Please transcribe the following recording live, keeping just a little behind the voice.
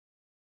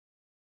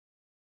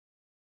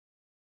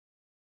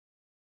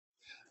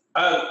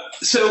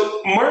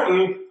So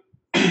Marten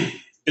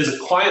is a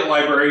client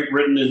library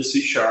written in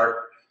C#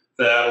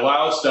 that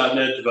allows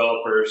 .NET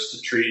developers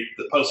to treat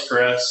the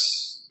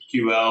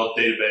Postgresql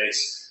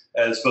database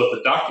as both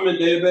a document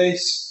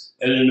database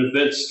and an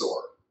event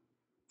store.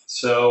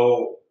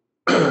 So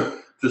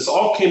this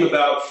all came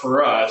about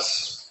for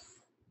us.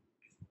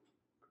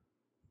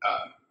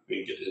 Let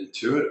me get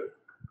into it.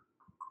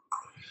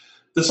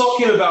 This all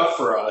came about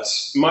for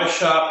us. My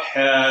shop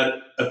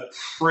had a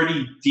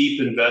pretty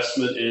deep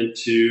investment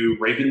into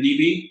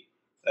RavenDB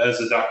as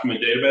a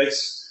document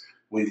database.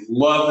 We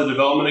love the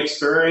development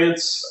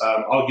experience.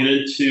 I'll get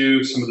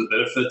into some of the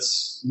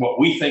benefits, what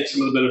we think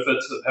some of the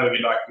benefits of having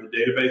a document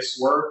database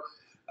were.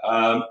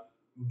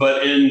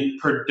 But in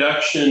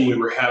production, we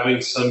were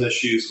having some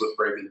issues with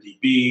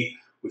RavenDB.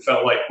 We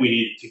felt like we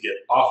needed to get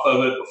off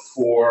of it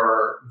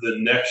before the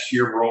next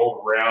year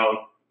rolled around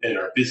in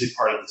our busy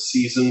part of the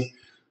season.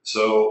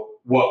 So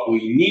what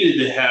we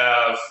needed to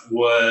have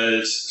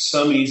was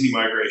some easy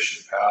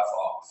migration path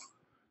off.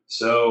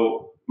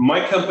 So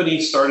my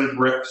company started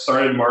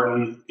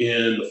Marten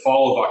in the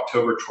fall of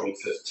October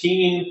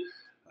 2015.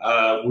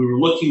 We were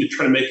looking to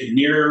try to make a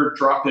near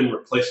drop-in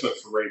replacement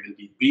for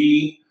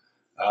RavenDB.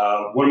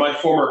 One of my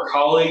former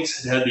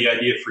colleagues had the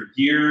idea for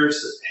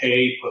years that,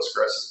 hey,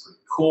 Postgres is pretty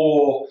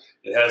cool.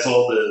 It has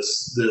all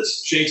this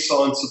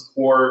JSON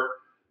support.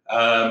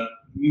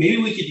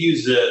 Maybe we could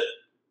use it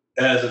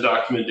as a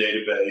document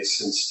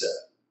database instead.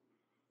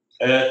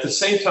 At the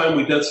same time,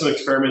 we've done some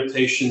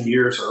experimentation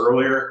years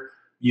earlier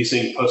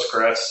using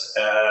Postgres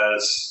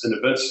as an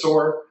event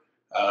store.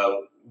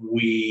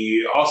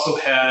 We also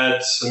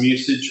had some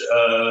usage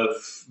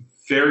of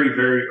very,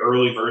 very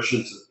early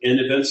versions of an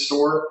event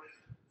store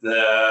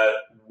that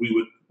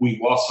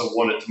we also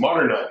wanted to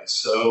modernize.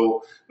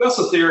 So we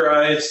also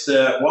theorized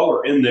that while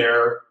we're in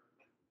there,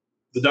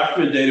 the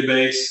document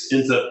database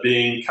ends up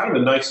being kind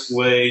of a nice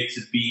way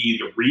to be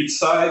the read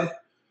side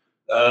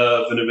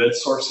of an event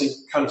sourcing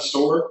kind of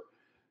store,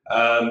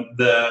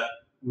 that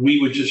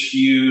we would just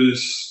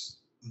use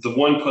the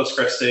one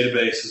Postgres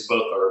database as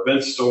both our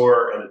event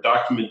store and a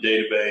document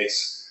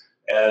database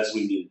as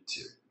we needed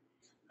to.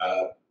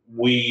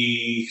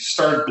 We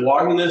started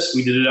blogging this.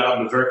 We did it out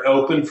in the very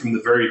open from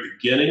the very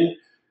beginning.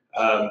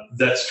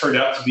 That's turned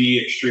out to be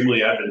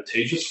extremely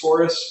advantageous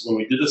for us. When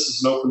we did this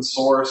as an open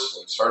source,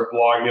 when we started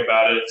blogging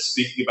about it,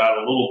 speaking about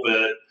it a little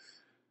bit,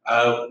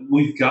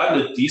 we've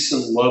gotten a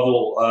decent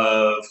level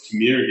of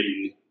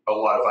community, a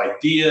lot of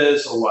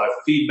ideas, a lot of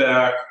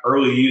feedback,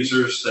 early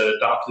users that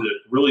adopted it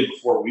really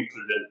before we put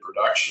it in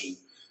production,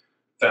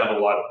 found a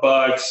lot of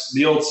bugs.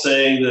 The old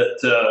saying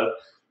that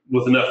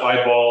with enough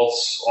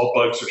eyeballs, all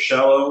bugs are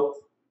shallow,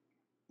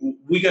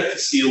 we got to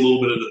see a little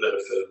bit of the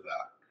benefit of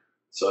that.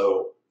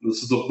 So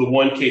this is the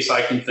one case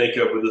I can think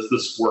of where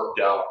this worked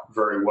out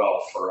very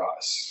well for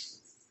us.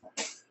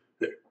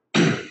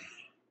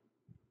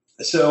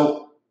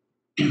 So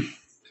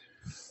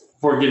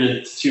before getting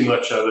into too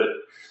much of it,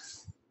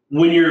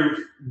 when you're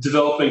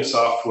developing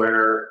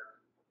software,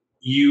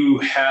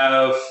 you're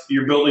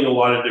building a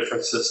lot of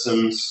different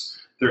systems.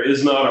 There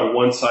is not a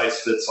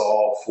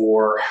one-size-fits-all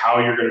for how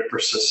you're going to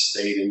persist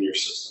state in your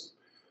system.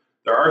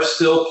 There are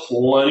still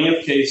plenty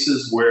of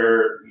cases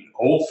where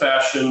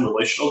old-fashioned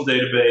relational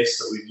database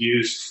that we've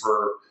used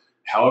for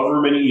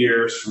however many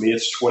years, for me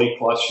it's 20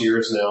 plus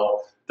years now,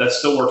 that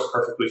still works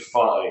perfectly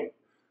fine.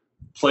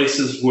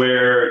 Places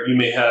where you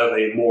may have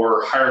a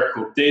more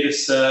hierarchical data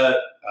set,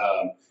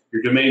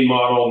 your domain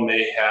model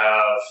may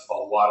have a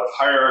lot of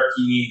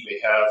hierarchy, may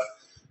have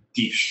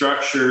deep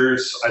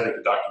structures. I think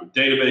a document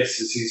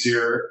database is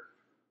easier.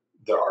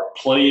 There are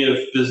plenty of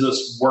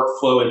business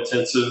workflow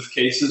intensive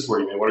cases where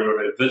you may want to go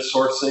to event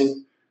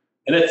sourcing.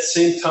 And at the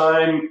same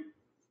time,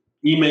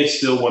 you may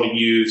still want to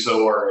use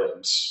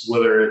ORMs,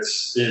 whether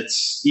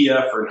it's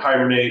EF or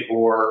Hibernate,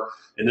 or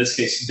in this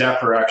case,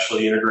 Dapper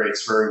actually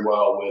integrates very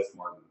well with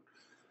Marten.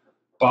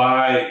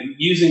 By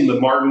using the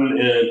Marten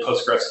and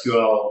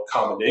PostgreSQL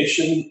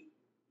combination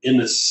in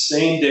the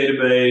same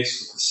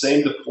database with the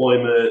same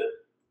deployment,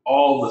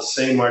 all the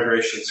same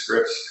migration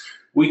scripts,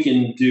 we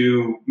can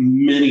do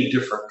many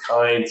different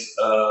kinds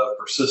of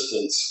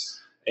persistence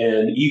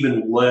and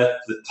even let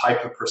the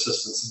type of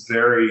persistence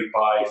vary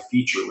by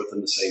feature within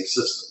the same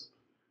system.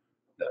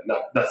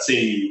 Not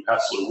saying you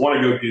absolutely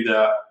want to go do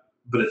that,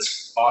 but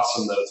it's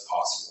awesome that it's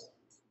possible.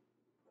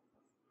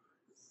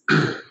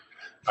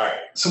 All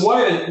right, so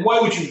why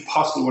would you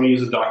possibly want to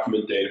use a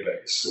document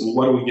database, and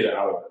what do we get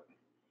out of it?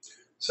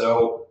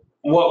 So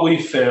what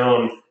we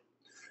found,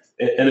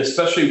 and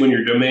especially when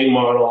your domain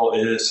model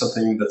is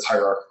something that's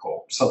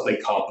hierarchical, something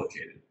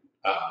complicated,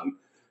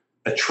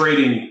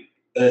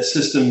 a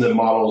system that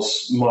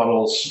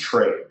models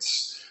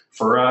trades.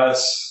 For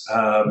us,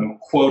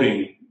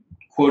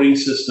 quoting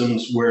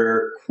systems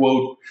where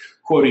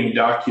quoting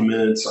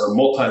documents are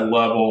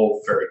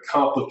multi-level, very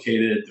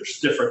complicated. There's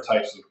different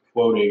types of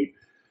quoting.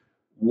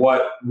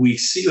 What we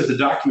see with the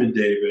document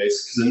database,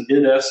 because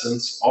in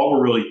essence, all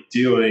we're really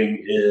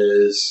doing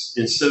is,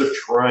 instead of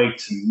trying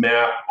to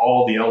map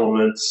all the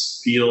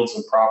elements, fields,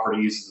 and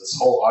properties of this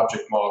whole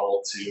object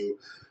model to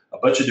a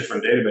bunch of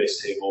different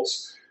database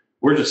tables.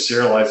 We're just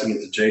serializing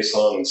it to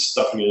JSON and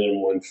stuffing it in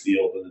one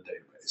field in the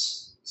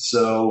database.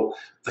 So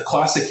the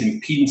classic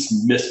impedance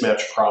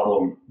mismatch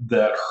problem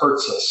that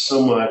hurts us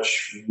so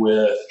much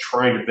with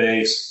trying to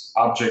base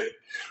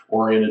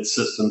object-oriented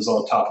systems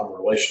on top of a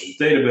relational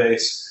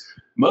database,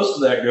 most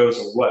of that goes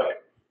away.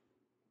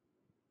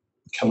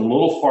 Come a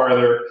little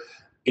farther,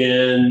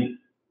 and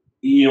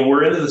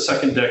we're into the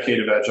second decade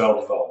of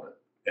agile development.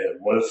 And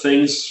one of the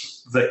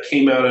things that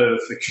came out of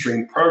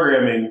extreme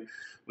programming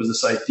was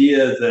this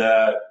idea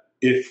that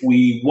if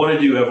we want to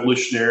do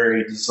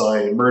evolutionary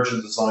design,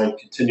 emergent design,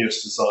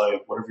 continuous design,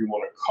 whatever you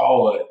want to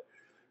call it,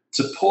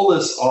 to pull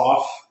this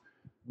off,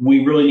 we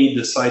really need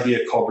this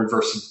idea called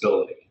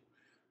reversibility.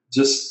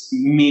 Just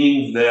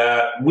meaning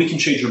that we can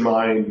change our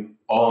mind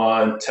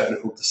on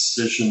technical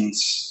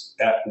decisions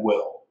at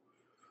will.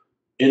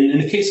 In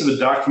the case of a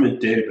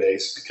document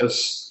database,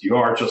 because you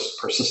are just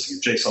persisting a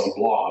JSON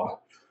blob,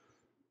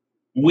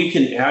 we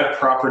can add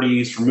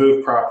properties,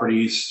 remove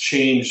properties,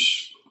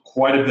 change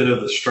quite a bit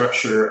of the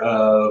structure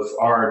of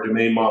our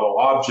domain model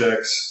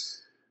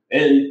objects,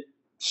 and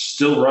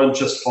still run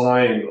just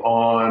fine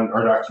on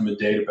our document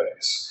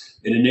database.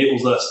 It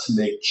enables us to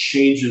make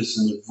changes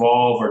and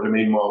evolve our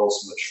domain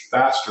models much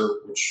faster,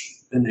 which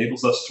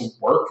enables us to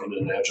work in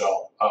an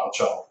agile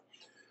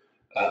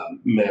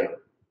manner.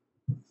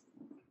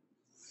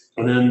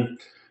 And then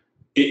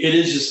it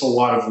is just a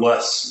lot of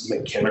less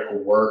mechanical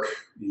work.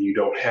 You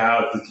don't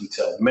have the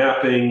detailed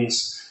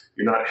mappings.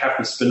 You're not having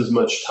to spend as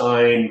much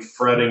time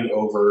fretting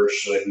over,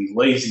 should I be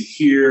lazy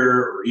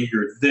here or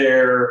eager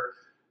there?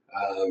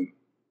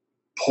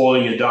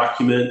 Pulling a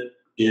document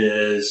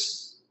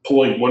is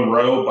pulling one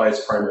row by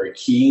its primary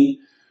key.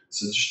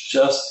 So there's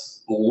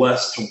just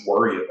less to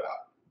worry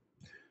about.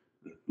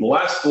 The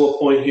last bullet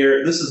point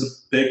here, this is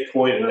a big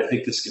point, and I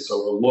think this gets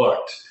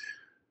overlooked.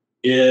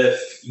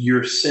 If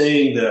you're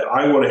saying that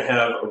I want to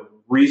have a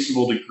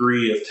reasonable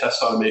degree of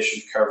test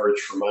automation coverage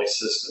for my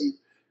system,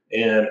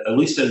 and at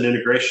least at an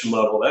integration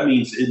level, that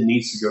means it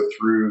needs to go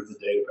through the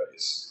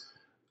database.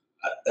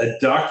 A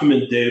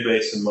document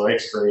database, in my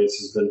experience,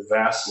 has been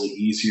vastly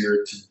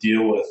easier to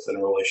deal with than a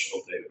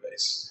relational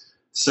database.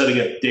 Setting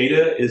up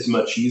data is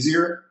much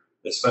easier,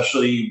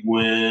 especially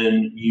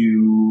when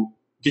you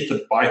get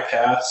to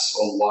bypass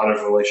a lot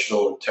of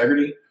relational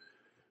integrity.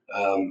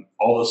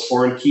 All those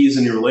foreign keys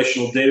in your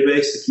relational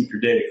database to keep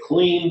your data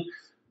clean.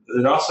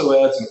 It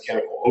also adds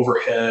mechanical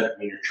overhead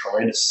when you're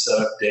trying to set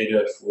up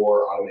data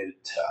for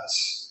automated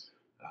tests.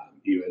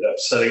 You end up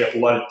setting up a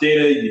lot of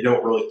data you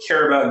don't really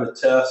care about in the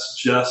test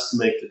just to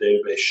make the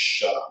database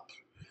shut up.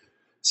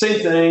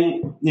 Same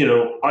thing,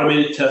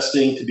 automated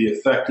testing to be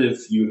effective,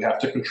 you have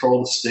to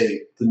control the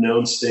state, the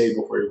known state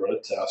before you run a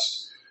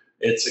test.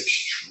 It's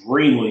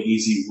extremely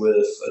easy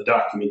with a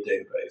document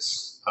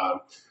database.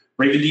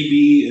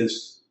 RavenDB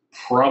is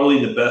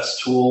probably the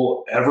best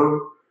tool ever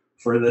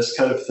for this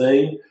kind of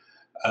thing.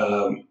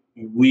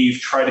 We've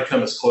tried to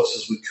come as close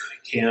as we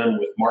can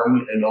with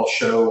Marten, and I'll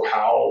show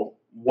how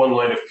one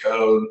line of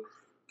code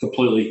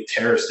completely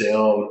tears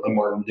down a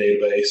Marten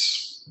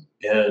database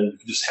and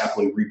just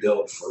happily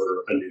rebuild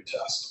for a new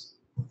test.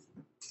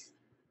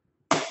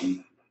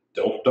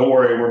 Don't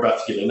worry, we're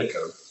about to get into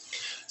code.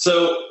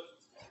 So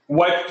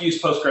why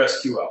use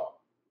PostgreSQL?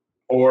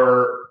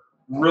 Or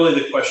really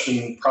the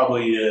question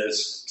probably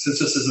is, since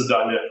this is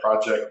a .NET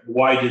project,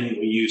 why didn't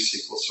we use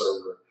SQL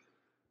Server?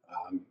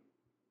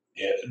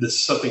 This is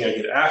something I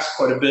get asked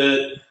quite a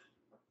bit,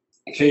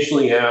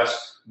 occasionally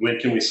asked, when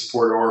can we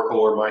support Oracle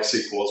or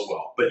MySQL as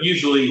well? But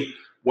usually,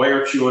 why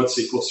aren't you on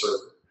SQL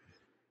Server?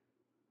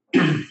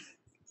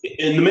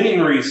 And the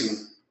main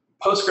reason,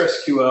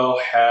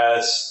 PostgreSQL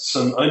has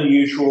some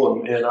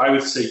unusual and I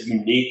would say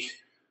unique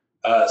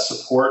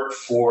support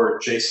for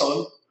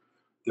JSON.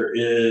 There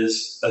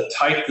is a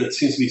type that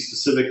seems to be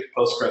specific to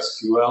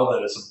PostgreSQL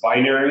that is a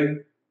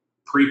binary,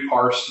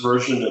 pre-parsed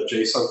version of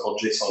JSON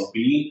called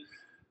JSONB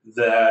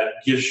that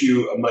gives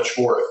you a much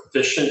more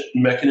efficient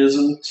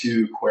mechanism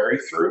to query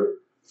through.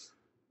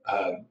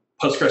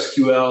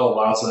 PostgreSQL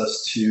allows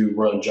us to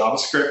run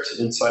JavaScript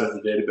inside of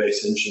the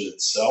database engine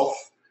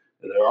itself.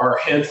 And there are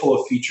a handful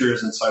of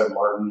features inside of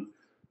Marten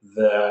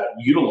that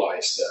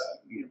utilize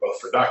that, both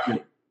for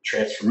document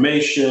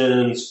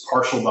transformations,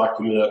 partial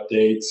document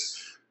updates,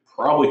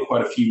 probably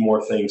quite a few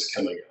more things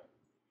coming up.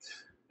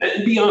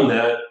 And beyond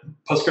that,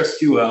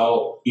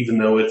 PostgreSQL, even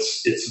though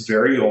it's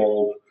very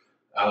old,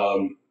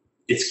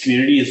 its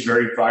community is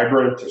very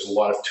vibrant. There's a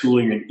lot of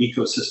tooling and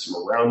ecosystem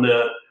around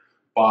that.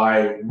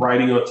 By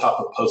writing on top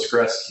of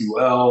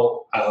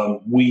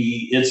PostgreSQL,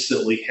 we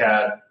instantly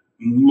had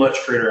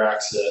much greater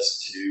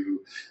access to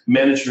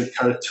management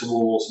kind of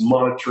tools,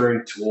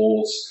 monitoring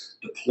tools,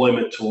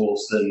 deployment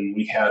tools than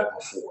we had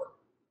before.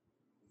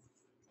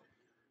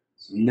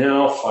 So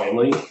now,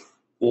 finally,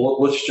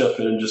 let's jump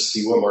in and just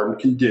see what Marten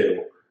can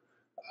do.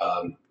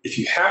 If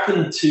you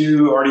happen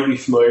to already be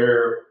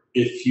familiar,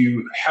 if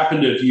you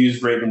happen to have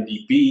used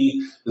RavenDB,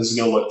 this is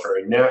going to look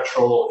very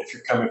natural. If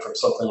you're coming from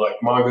something like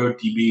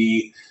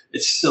MongoDB,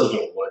 it's still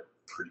going to look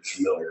pretty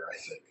familiar, I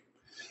think.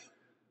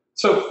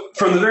 So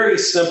from the very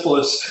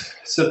simplest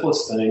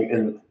thing,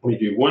 and let me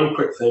do one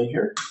quick thing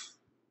here,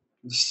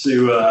 just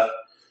to,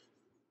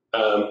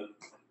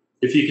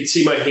 if you can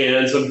see my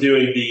hands, I'm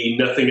doing the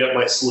nothing up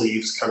my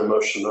sleeves kind of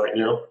motion right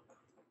now.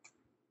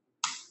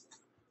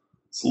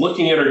 So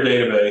looking at our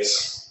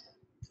database,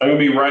 I'm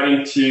going to be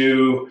writing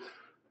to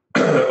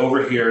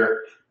over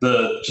here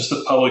just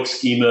the public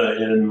schema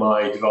in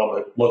my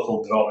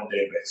local development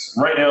database.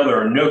 And right now there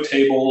are no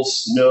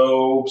tables,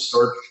 no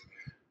stored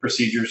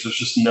procedures. There's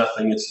just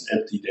nothing. It's an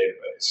empty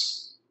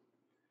database.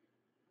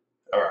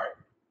 All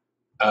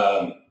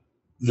right.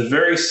 The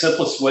very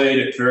simplest way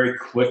to very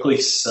quickly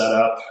set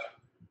up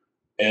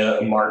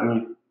a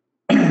Martenized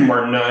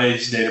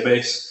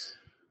database,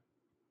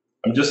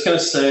 I'm just going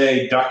to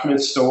say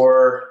document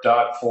store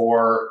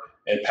 .for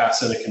and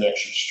pass in a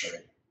connection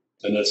string.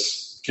 And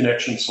this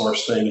connection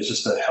source thing is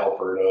just a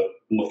helper to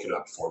look it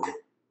up for me.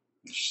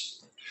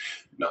 Just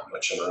not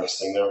much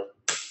interesting there.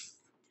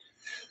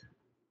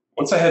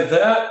 Once I have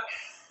that,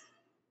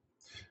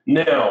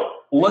 now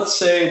let's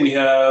say we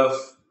have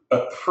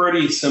a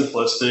pretty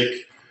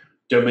simplistic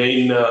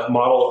domain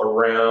model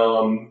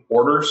around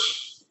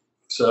orders.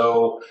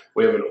 So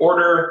we have an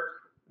order.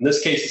 In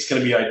this case, it's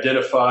going to be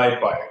identified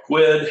by a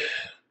GUID,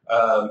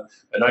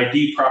 an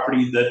ID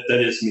property that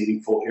is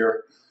meaningful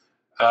here.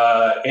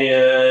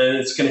 And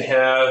it's going to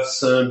have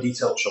some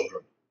detailed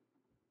children.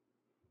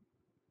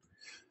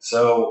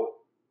 So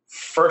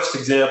first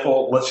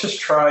example, let's just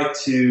try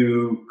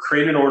to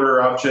create an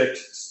order object,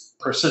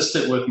 persist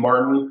it with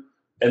Marten,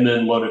 and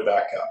then load it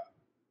back up.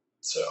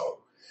 So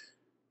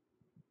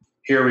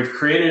here we've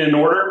created an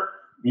order.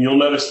 You'll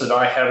notice that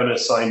I haven't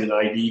assigned an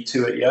ID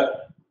to it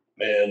yet,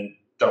 and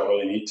don't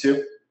really need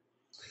to.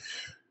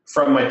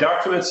 From my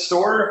document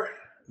store,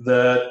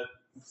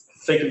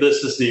 think of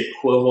this as the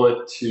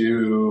equivalent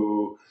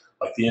to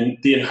like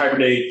the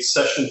Hibernate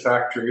session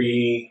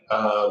factory.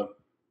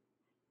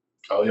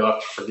 You'll have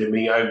to forgive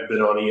me. I've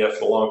been on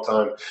EF a long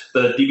time.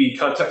 The DB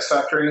context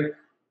factory,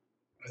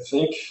 I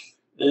think,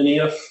 in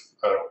EF.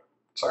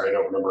 Sorry, I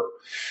don't remember.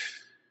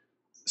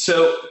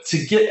 So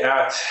to get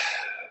at,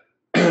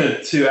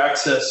 to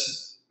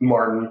access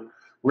Marten,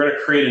 we're going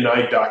to create an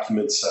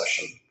iDocument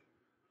session.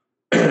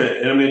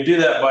 And I'm going to do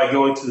that by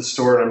going to the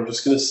store, and I'm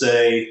just going to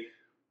say,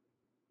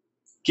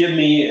 give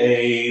me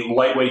a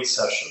lightweight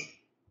session.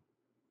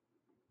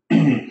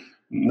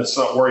 Let's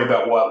not worry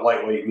about what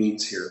lightweight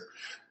means here.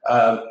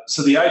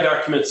 So the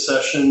iDocument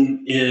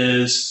session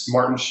is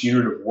Marten's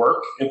unit of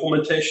work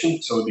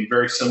implementation. So it would be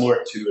very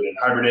similar to an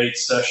Hibernate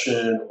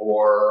session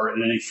or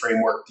in any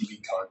framework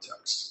DB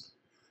context.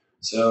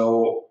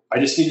 So I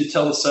just need to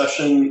tell the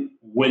session,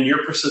 when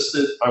you're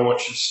persisted, I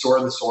want you to store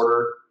this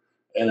order.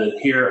 And then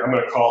here, I'm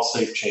going to call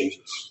save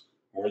changes.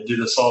 We're going to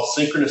do this all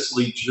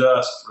synchronously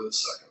just for the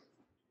second.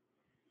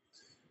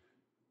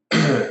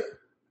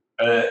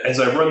 As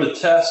I run the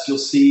test, you'll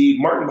see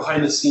Marten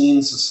behind the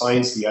scenes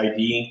assigns the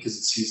ID because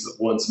it sees that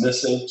one's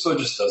missing. So it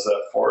just does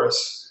that for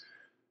us.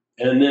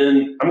 And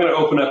then I'm going to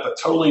open up a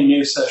totally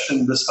new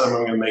session. This time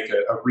I'm going to make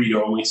a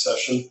read-only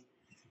session.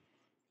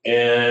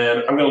 And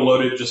I'm going to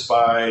load it just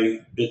by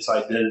its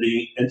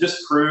identity and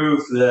just prove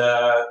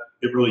that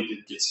it really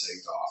did get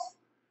saved off.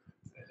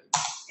 And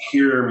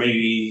here,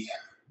 maybe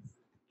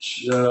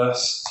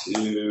just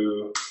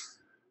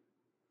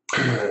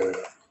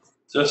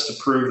to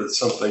prove that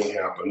something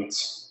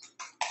happens,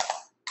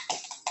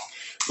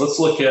 let's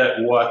look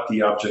at what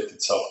the object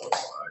itself looks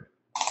like.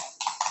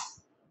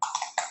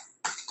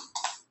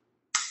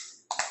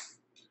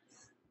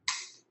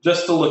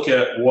 Just to look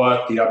at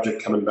what the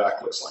object coming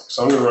back looks like.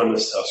 So I'm going to run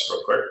this test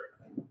real quick,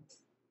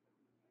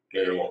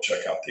 and we'll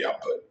check out the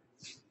output.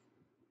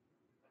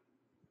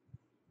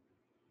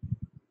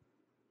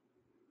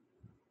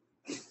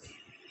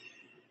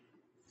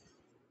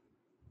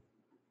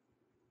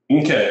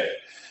 Okay,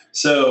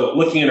 so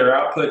looking at our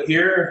output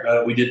here,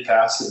 we did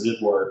pass, it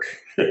did work.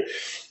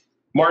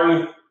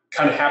 Marten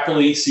kind of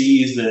happily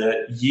sees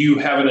that you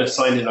haven't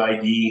assigned an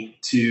ID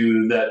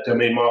to that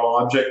domain model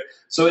object,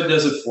 so it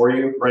does it for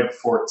you right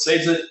before it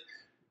saves it.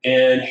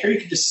 And here you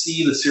can just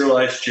see the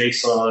serialized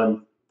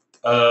JSON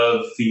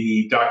of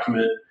the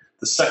document,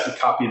 the second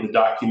copy of the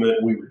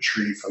document we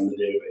retrieved from the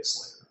database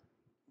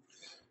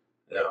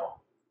layer.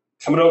 Now,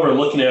 coming over and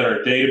looking at our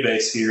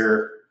database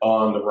here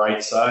on the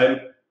right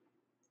side,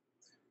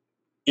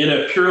 in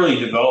a purely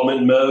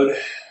development mode,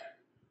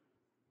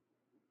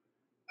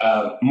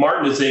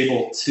 Marten is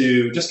able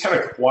to just kind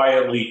of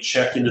quietly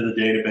check into the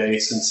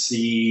database and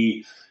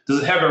see,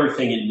 does it have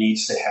everything it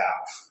needs to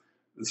have?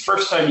 The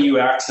first time you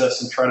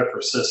access and try to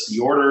persist the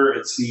order,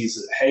 it sees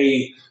that,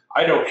 hey,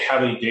 I don't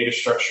have any data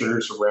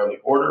structures around the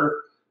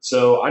order,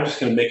 so I'm just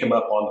going to make them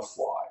up on the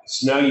fly.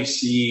 So now you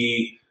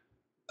see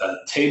a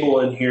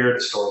table in here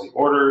to store the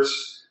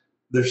orders.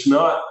 There's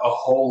not a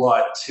whole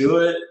lot to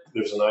it.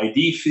 There's an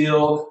ID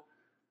field,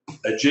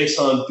 a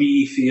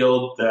JSON-B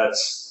field,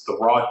 that's the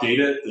raw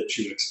data that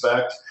you'd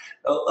expect,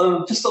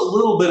 just a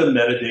little bit of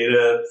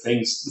metadata, the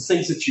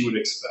things that you would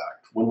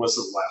expect. When was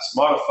it last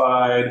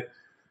modified?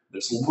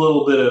 There's a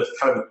little bit of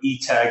kind of an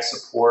E-tag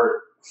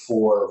support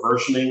for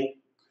versioning.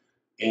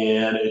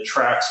 and it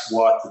tracks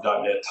what the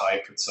 .NET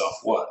type itself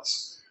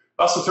was.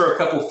 I also throw a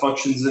couple of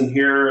functions in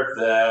here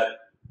that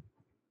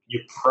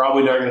you're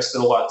probably not going to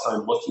spend a lot of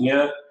time looking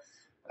at.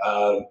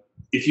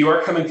 If you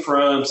are coming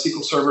from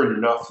SQL Server and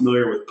you're not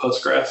familiar with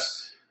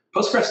Postgres,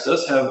 Postgres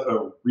does have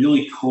a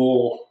really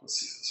cool, let's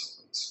see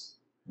if this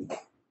opens.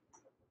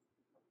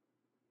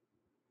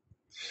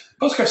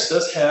 Postgres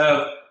does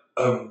have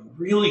a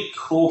really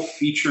cool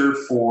feature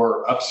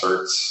for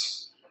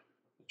upserts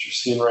that you're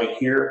seeing right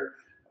here.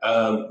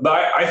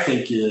 But I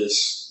think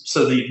is,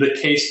 so the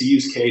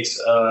use case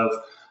of,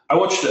 I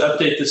want you to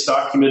update this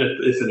document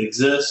if it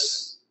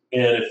exists,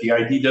 and if the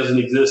ID doesn't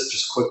exist,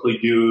 just quickly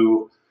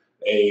do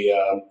a,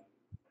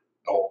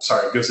 oh,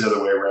 sorry, it goes the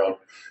other way around.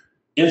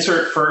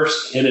 Insert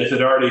first, and if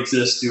it already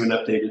exists, do an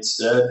update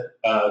instead.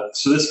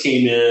 So this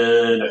came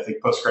in, I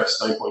think,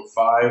 Postgres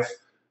 9.5.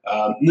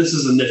 This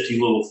is a nifty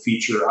little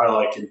feature I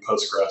like in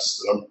Postgres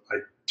that I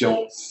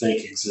don't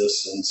think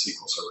exists in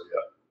SQL Server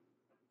yet.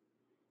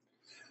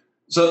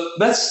 So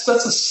that's the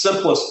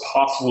simplest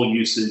possible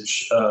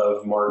usage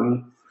of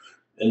Marten.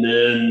 And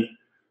then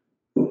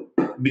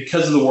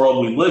because of the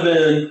world we live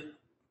in,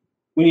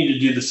 we need to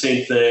do the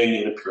same thing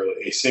in a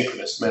purely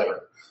asynchronous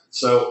manner.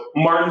 So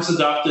Marten's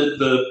adopted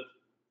the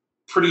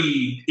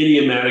pretty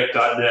idiomatic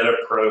 .NET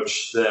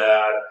approach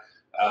that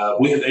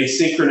we have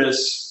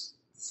asynchronous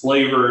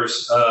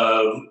flavors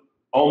of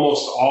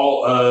almost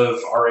all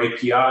of our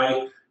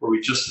API, where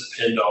we just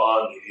depend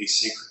on the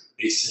async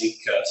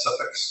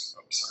suffix.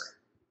 Oh, sorry.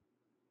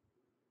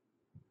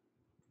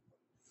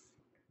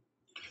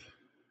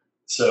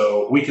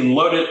 So we can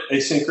load it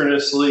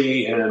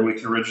asynchronously, and we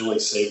can originally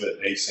save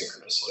it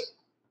asynchronously.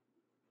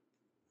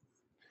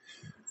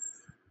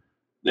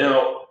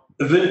 Now,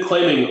 I've been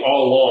claiming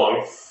all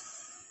along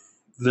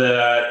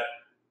that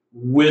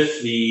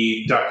with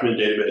the document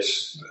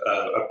database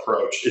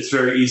approach, it's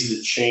very easy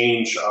to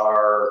change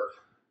our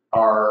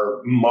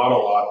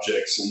model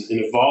objects and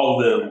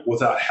evolve them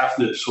without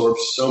having to absorb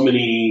so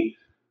many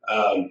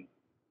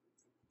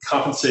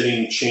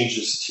compensating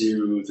changes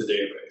to the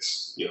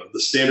database. You know, the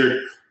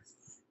standard,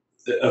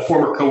 a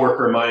former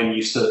coworker of mine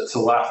used to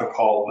laugh and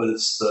call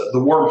this the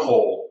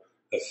wormhole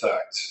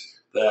effect,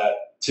 that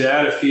to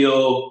add a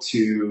field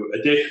to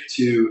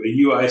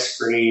a UI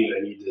screen,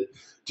 I need to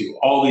do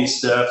all these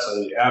steps. I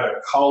need to add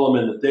a column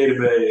in the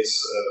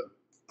database, a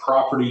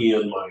property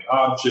in my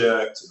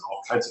object, and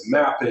all kinds of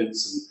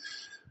mappings. And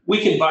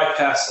we can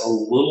bypass a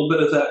little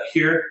bit of that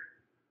here.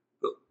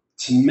 But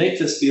to make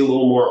this be a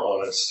little more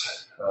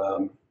honest,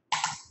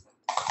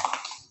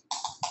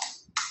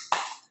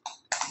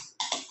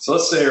 so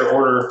let's say our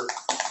order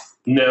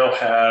now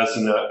has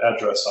an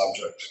address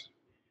object,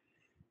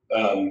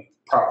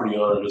 property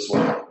on it as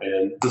well.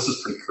 And this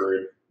is pretty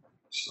crude.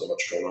 So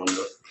much going on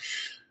there.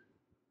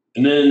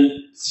 And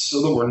then,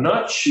 so that we're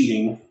not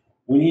cheating,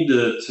 we need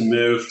to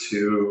move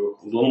to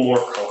a little more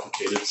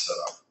complicated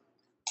setup.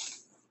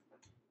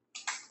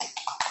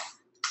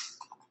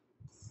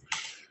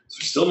 So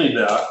we still need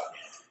that.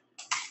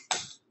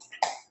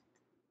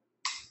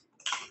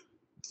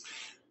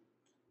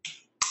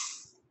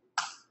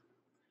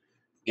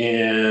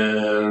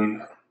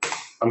 And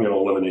I'm going to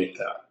eliminate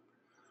that.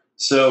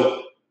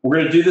 So we're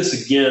going to do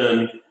this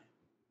again,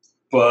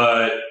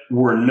 but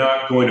we're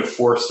not going to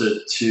force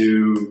it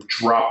to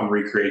drop and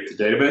recreate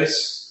the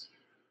database.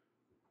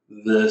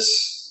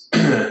 This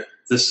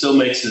still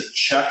makes it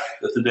check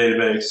that the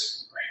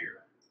database, right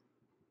here.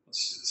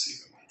 Let's do this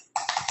even.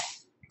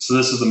 So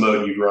this is the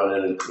mode you'd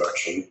run in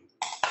production.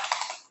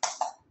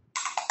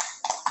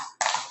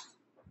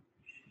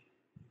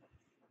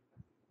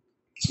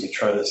 So let me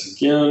try this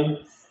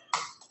again.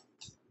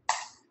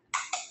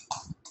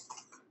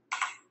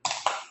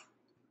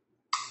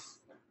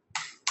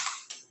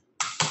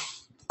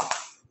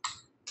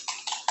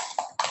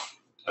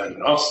 I'm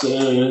in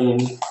Austin.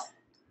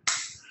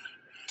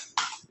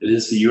 It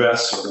is the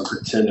US, so we're going to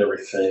pretend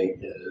everything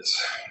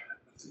is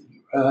the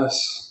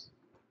US.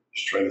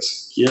 Let's try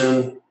this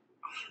again.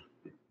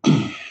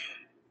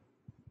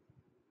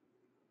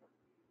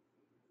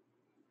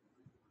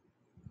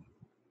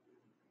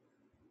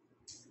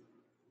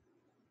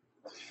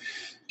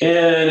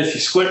 And if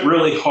you squint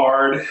really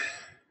hard,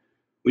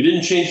 we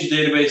didn't change the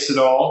database at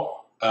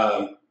all.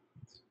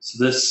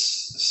 So this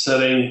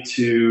setting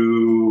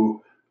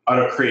to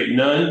auto-create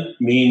none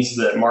means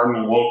that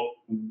Marten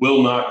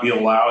will not be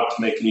allowed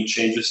to make any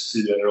changes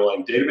to the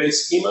underlying database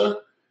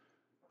schema,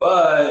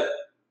 but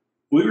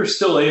we were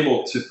still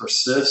able to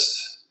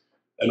persist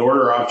an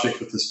order object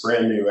with this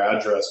brand new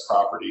address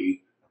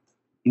property,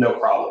 no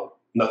problem.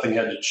 Nothing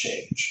had to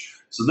change.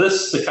 So this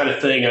is the kind of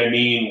thing I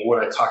mean when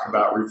I talk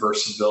about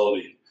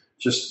reversibility.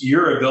 Just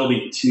your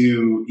ability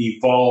to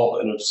evolve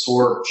and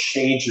absorb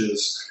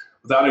changes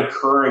without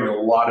incurring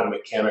a lot of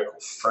mechanical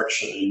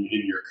friction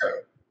in your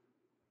code.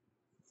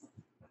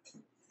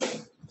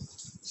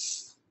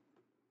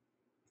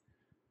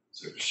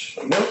 So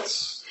just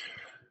notes.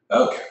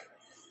 Okay.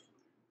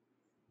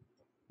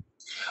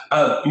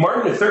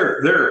 Marten, if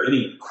there are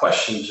any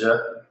questions yet,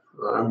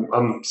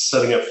 I'm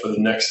setting up for the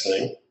next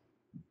thing.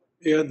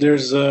 Yeah,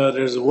 there's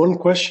one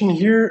question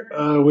here,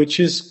 which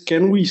is,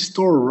 can we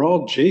store raw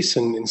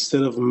JSON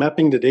instead of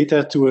mapping the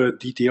data to a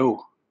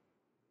DTO?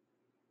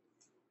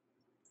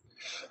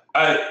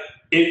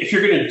 If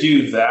you're going to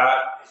do that,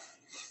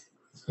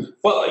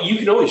 well, you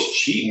can always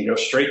cheat and go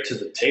straight to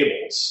the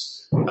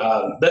tables.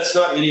 That's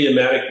not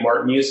idiomatic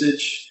Marten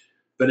usage,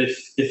 but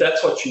if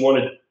that's what you want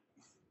to,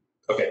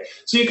 okay.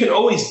 So you can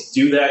always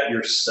do that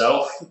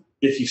yourself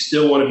if you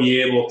still want to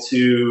be able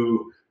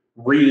to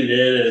read it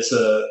in as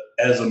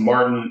a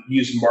Marten,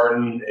 use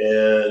Marten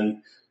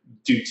and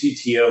do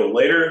TTO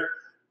later.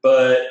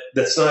 But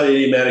that's not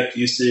idiomatic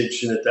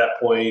usage, and at that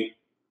point,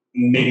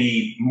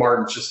 maybe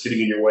Marten's just getting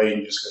in your way and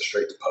you just go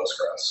straight to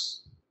Postgres.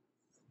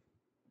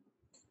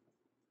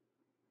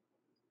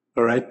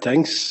 All right,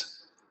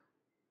 thanks.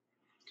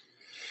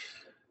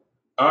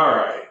 All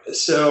right,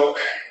 so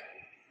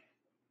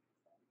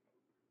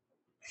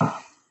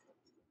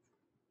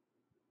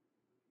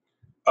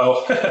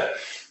I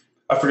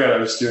forgot I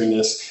was doing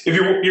this. If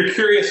you're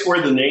curious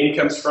where the name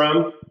comes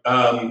from,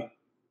 Marten,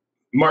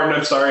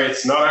 I'm sorry,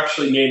 it's not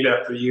actually named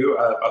after you.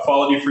 I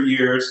followed you for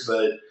years,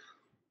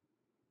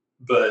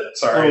 but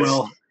sorry. Oh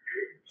well,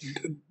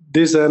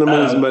 this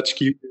animal is much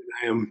cuter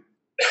than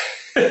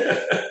I am.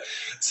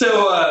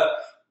 So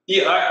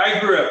yeah, I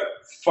grew up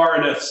far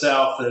enough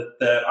south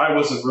that I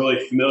wasn't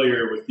really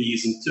familiar with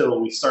these until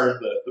we started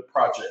the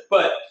project.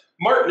 But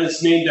Marten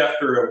is named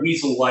after a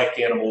weasel-like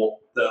animal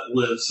that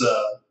lives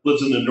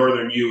in the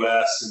northern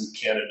U.S. and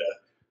Canada.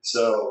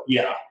 So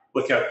yeah,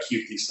 look how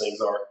cute these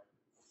things are.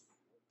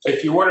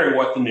 If you're wondering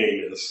what the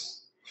name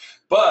is.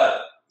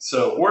 But,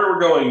 so where we're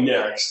going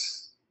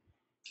next,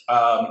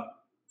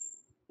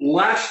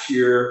 last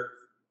year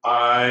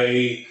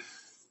I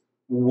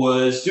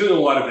was doing a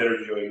lot of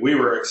interviewing. We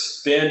were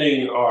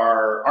expanding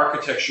our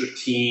architecture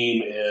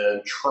team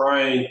and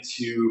trying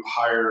to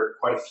hire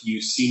quite a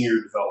few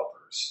senior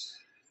developers.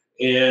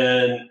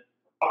 And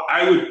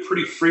I would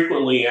pretty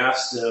frequently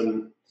ask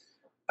them,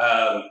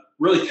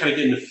 really kind of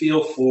getting the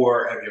feel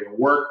for, have you ever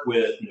worked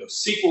with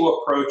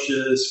NoSQL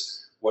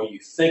approaches? What do you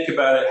think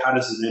about it? How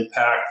does it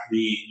impact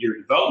your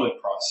development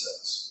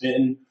process?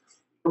 And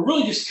I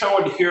really just kind of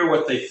wanted to hear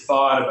what they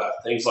thought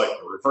about things like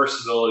the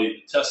reversibility,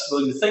 the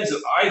testability, the things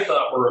that I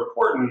thought were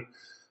important.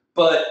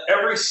 But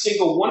every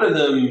single one of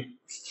them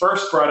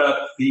first brought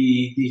up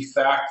the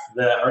fact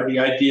that, or the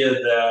idea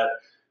that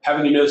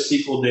having a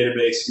NoSQL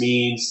database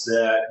means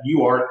that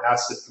you aren't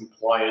ACID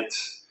compliant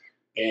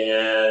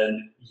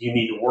and you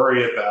need to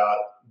worry about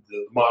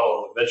the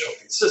model of eventual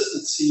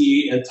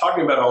consistency and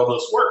talking about all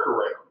those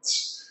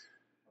workarounds,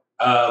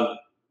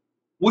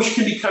 which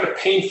can be kind of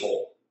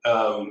painful.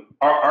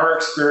 Our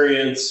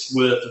experience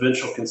with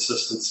eventual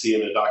consistency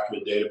in a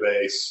document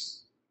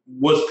database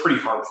was pretty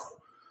harmful.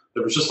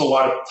 There was just a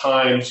lot of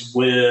times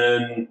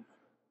when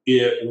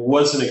it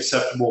wasn't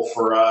acceptable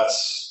for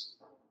us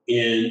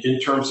in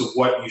terms of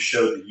what you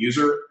showed the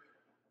user.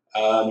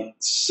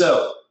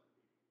 So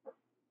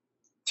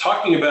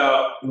talking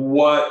about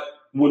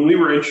when we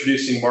were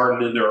introducing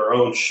Marten into our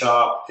own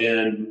shop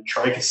and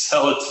trying to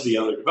sell it to the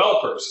other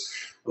developers,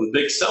 one of the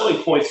big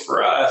selling points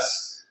for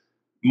us,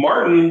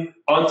 Marten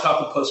on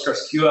top of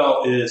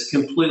PostgreSQL is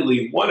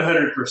completely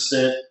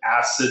 100%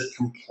 ACID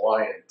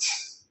compliant.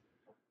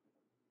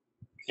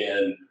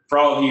 And for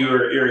all of you who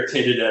are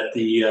irritated at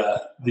the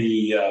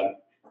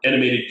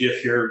animated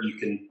GIF here, you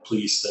can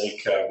please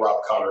thank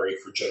Rob Connery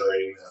for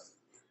generating that.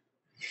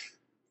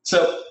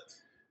 So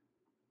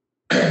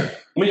let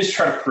me just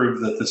try to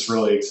prove that this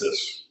really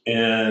exists.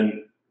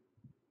 And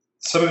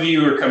some of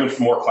you are coming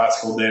from more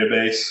classical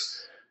database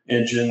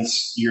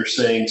engines. You're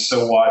saying,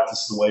 so what?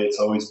 This is the way it's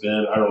always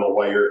been. I don't know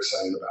why you're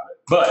excited about it.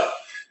 But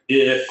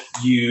if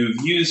you've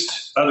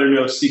used other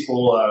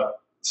NoSQL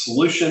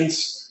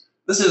solutions,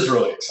 this is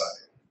really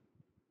exciting.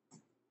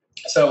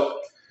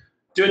 So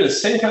doing the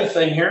same kind of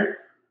thing here.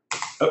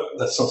 Oh,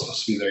 that's not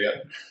supposed to be there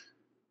yet.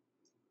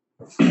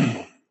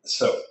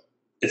 So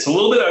it's a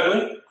little bit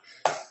ugly,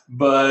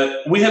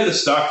 but we have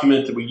this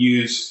document that we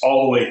use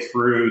all the way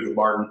through the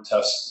Marten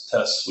test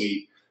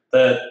suite.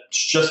 That's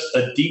just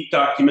a deep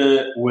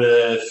document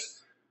with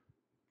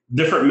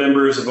different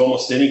members of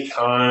almost any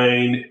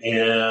kind,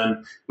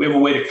 and we have a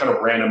way to kind of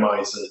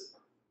randomize it.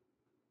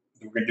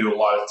 We're going to do a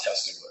lot of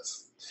testing with.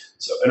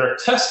 So in our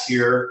test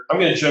here, I'm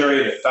going to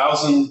generate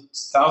 1,000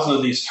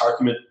 of these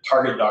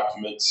target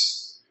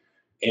documents,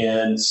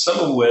 and some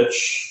of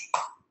which,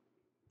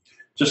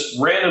 just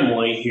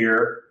randomly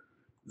here,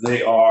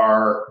 they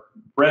are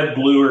red,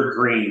 blue, or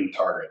green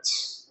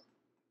targets,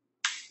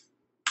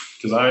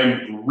 because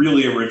I'm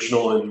really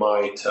original in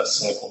my test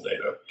sample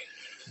data.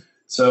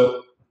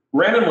 So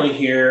randomly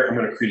here, I'm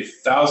going to create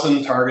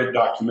 1,000 target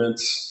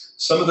documents.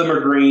 Some of them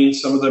are green,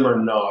 some of them are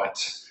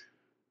not.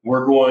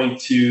 We're going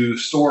to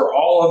store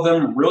all of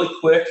them really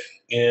quick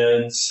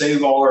and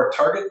save all our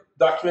target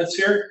documents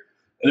here.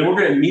 And then we're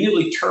going to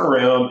immediately turn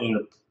around in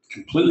a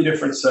completely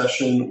different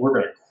session. We're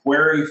going to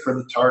query for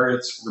the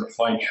targets. We're going to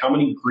find how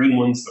many green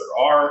ones there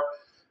are,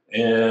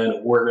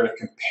 and we're going to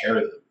compare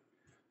them.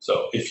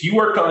 So if you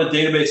worked on a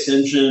database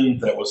engine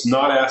that was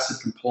not ACID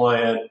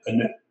compliant,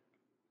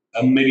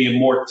 maybe a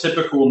more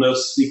typical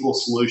NoSQL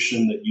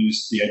solution that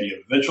used the idea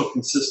of eventual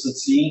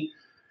consistency,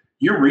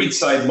 your read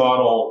side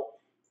model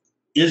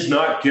is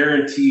not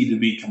guaranteed to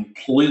be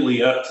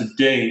completely up to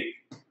date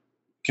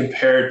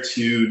compared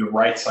to the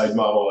write side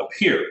model up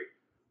here.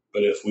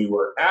 But if we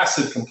were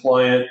ACID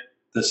compliant,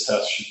 this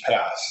test should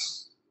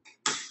pass.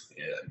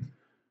 And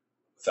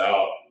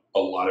without a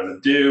lot of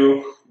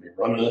ado, let me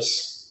run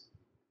this.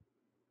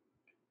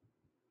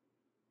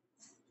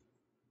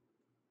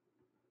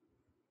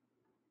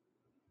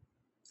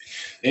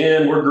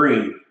 And we're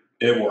green.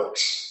 It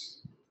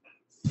works.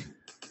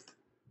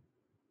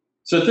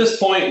 So at this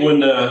point,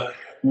 when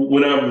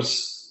I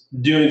was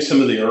doing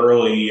some of the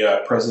early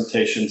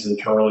presentations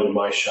internally to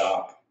my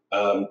shop,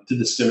 did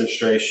this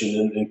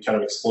demonstration and kind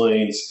of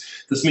explains,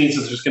 this means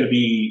that there's going to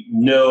be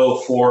no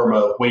form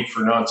of wait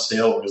for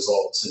non-stale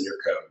results in your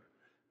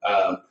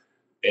code.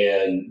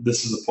 And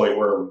this is the point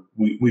where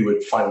we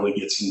would finally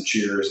get some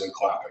cheers and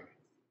clapping.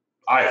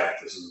 I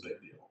think this is a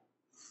big deal.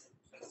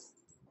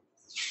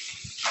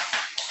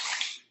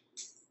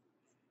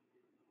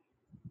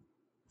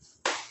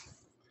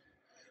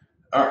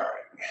 All right.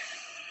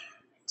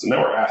 So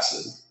now we're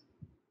ACID.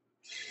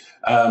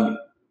 I'm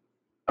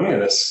going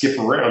to skip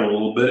around a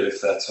little bit if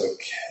that's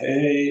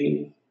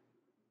okay.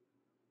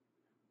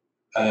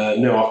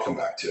 No, I'll come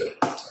back to it.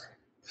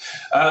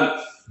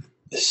 Sorry.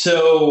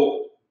 So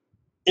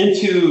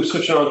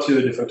switching on to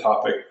a different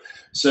topic.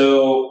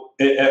 So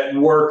at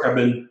work, I've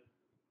been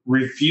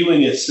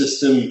reviewing a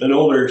system, an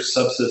older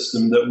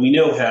subsystem that we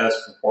know has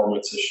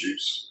performance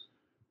issues.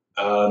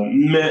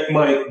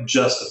 Might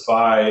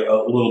justify a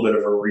little bit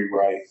of a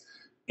rewrite.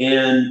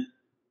 And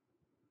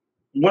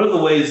one of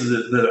the ways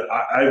that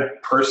I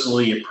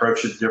personally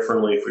approach it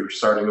differently if we were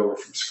starting over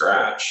from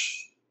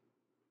scratch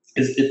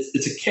is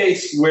it's a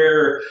case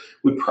where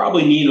we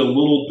probably need a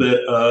little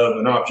bit of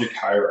an object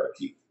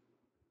hierarchy.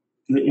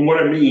 And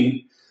what I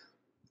mean,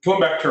 going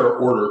back to our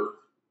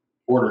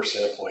order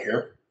sample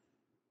here.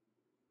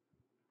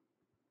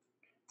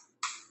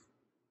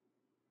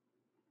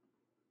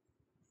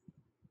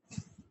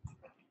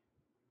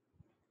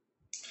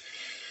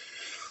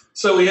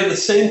 So we have the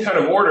same kind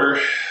of order,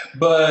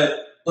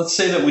 but let's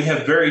say that we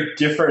have very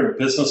different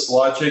business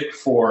logic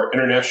for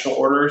international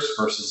orders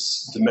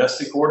versus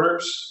domestic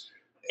orders.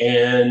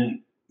 And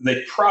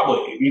they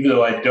probably, even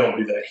though I don't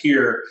do that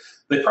here,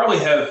 they probably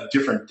have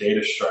different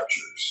data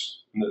structures.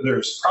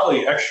 There's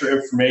probably extra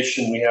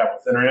information we have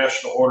with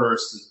international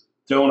orders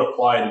that don't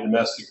apply to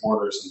domestic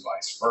orders and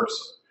vice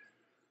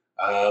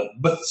versa.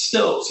 But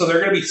still, so there are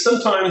going to be some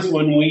times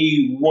when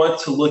we want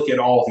to look at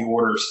all the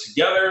orders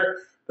together.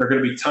 There are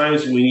going to be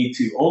times when we need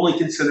to only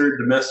consider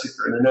domestic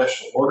or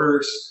international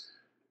orders.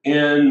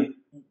 And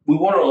we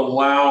want to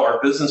allow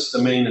our business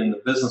domain and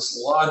the business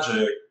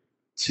logic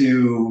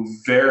to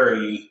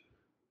vary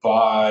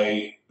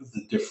by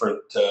the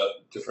different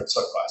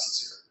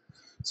subclasses here.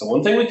 So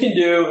one thing we can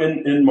do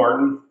in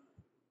Marten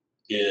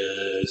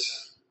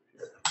is,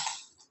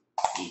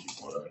 here,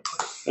 one other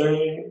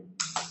thing.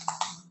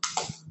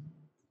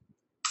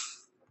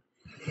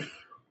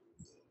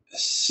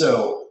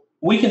 So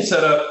we can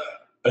set up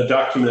a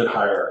document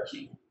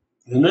hierarchy.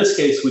 In this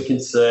case, we can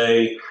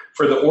say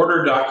for the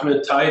order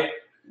document type,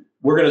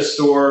 we're going to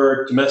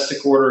store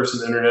domestic orders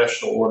and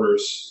international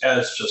orders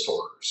as just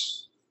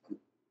orders.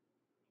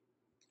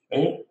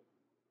 Okay.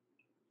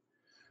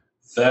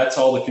 That's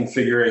all the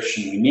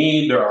configuration we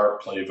need. There are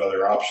plenty of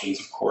other options,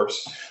 of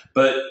course,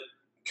 but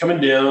coming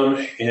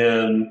down,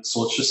 and so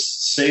let's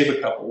just save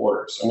a couple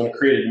orders. I'm going to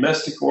create a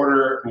domestic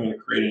order. I'm going to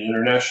create an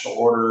international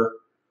order.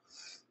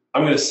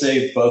 I'm going to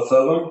save both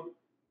of them.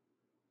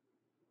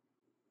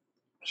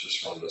 Let's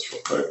just run this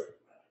real quick.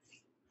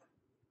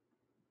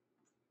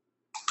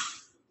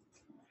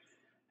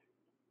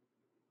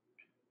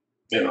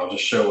 And I'll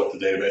just show what the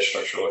database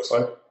structure looks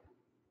like.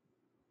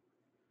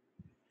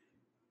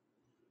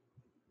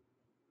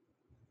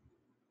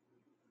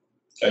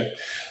 Okay,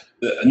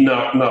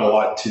 not a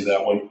lot to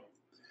that one.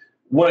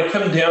 When I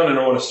come down and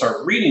I want to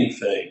start reading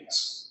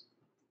things,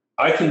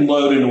 I can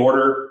load an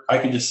order. I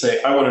can just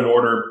say, I want an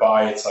order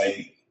by its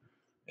ID.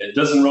 It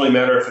doesn't really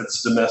matter if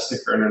it's domestic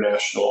or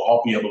international.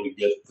 I'll be able to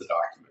get the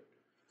document.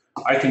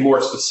 I can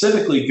more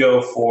specifically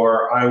go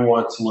for, I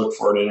want to look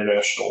for an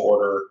international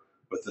order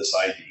with this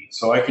ID.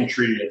 So I can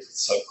treat it as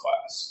a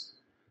subclass.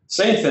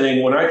 Same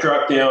thing, when I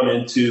drop down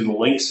into the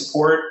Linq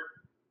support,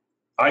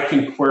 I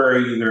can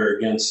query either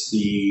against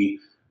the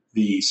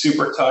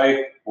super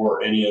type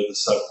or any of the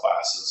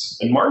subclasses.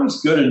 And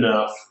Marten's good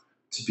enough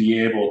to be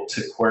able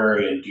to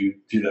query and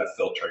do that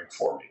filtering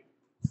for me.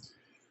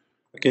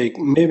 Okay,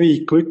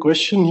 maybe a quick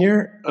question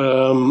here.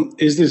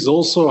 Is this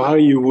also how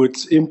you would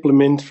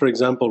implement, for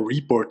example,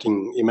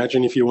 reporting?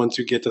 Imagine if you want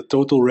to get a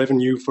total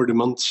revenue for the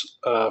month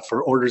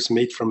for orders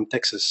made from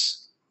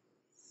Texas.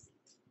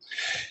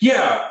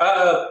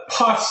 Yeah,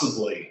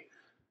 possibly.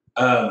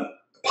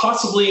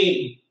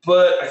 Possibly,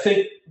 but I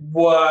think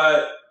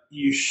what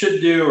you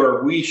should do,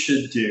 or we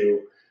should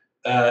do,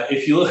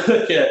 if you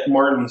look at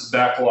Marten's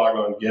backlog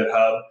on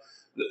GitHub,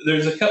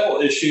 There's a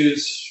couple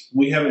issues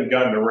we haven't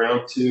gotten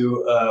around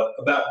to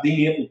about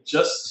being able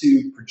just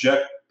to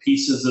project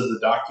pieces of the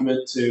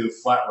document to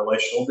flat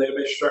relational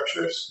database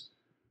structures.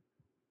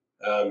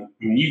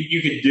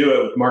 You could do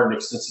it with Marten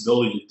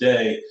extensibility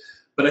today,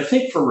 but I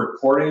think for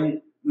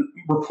reporting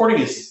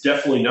is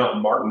definitely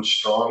not Marten's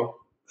strong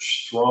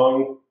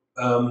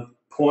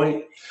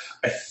point.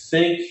 I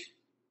think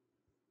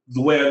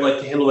the way I'd like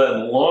to handle that in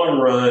the long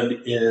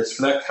run is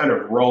for that kind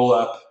of roll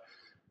up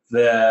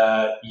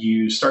that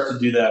you start to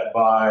do that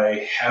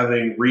by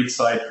having read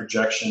side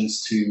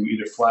projections to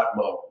either flat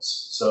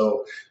models.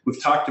 So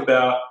we've talked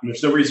about,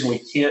 there's no reason we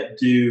can't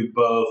do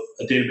both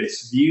a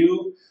database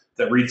view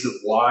that reads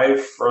it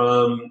live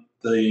from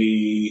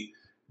the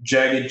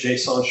jagged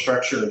JSON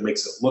structure and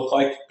makes it look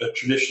like a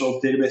traditional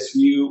database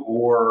view,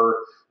 or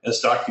as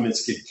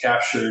documents get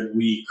captured,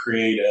 we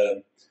create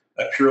a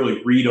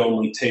purely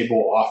read-only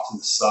table off to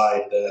the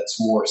side that's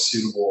more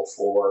suitable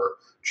for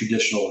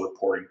traditional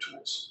reporting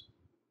tools.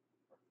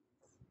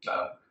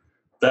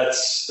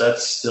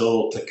 That's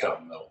still to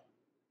come, though.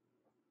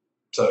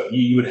 So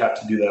you would have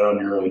to do that on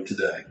your own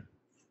today.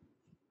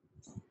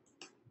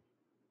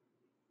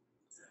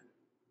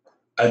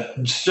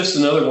 Just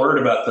another word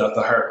about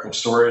the hierarchical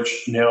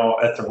storage. Now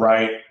at the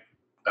right,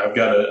 I've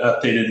got an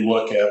updated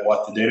look at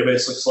what the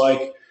database looks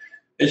like.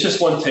 It's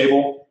just one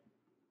table.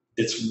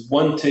 It's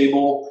one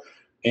table,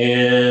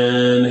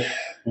 and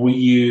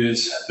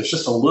there's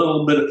just a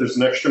little bit, if there's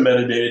an extra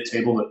metadata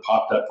table that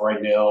popped up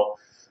right now,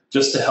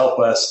 just to help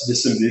us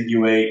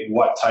disambiguate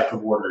what type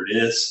of order it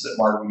is that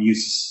Marten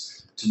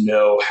uses to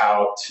know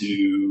how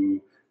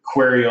to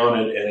query on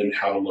it and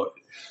how to look.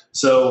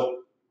 So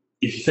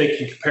if you think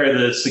you compare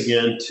this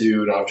again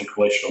to an object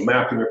relational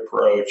mapping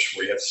approach,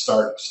 where you have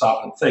to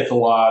stop and think a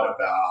lot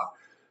about,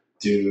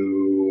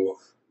 do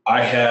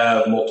I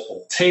have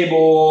multiple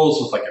tables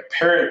with like a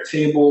parent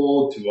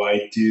table?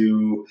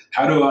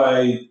 How do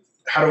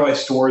I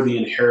store the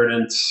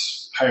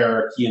inheritance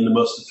hierarchy in the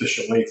most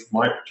efficient way for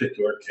my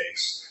particular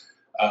case?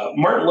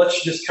 Marten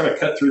lets you just kind of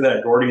cut through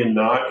that Gordian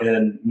knot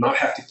and not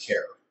have to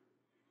care.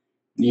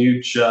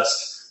 You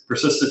just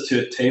persist it to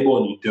a table,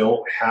 and you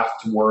don't have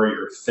to worry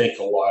or think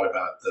a lot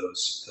about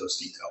those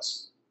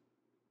details.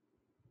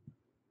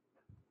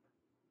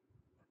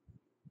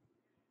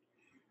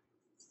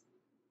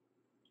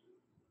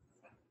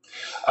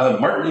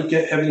 Marten, do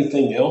you have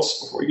anything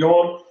else before we go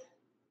on?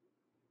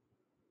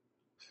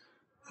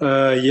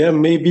 Yeah,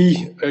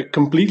 maybe a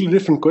completely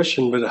different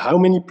question, but how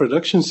many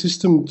production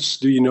systems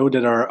do you know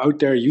that are out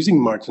there using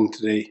Marten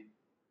today?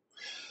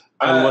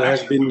 And what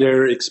has been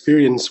their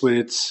experience with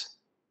it?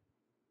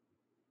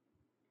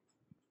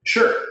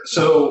 Sure.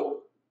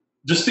 So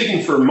just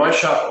speaking for my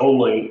shop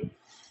only,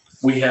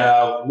 we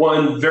have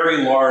one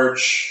very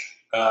large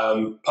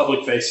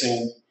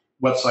public-facing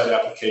website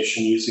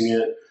application using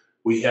it.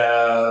 We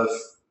have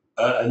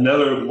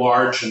another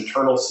large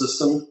internal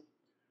system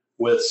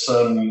with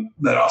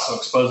that also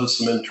exposes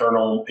some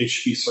internal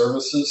HTTP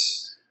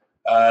services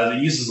that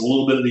uses a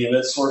little bit of the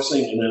event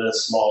sourcing, and then a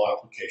small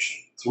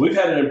application. So we've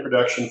had it in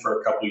production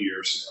for a couple of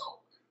years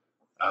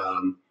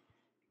now.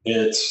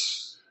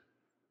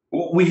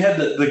 We had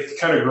the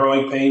kind of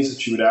growing pains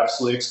that you would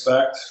absolutely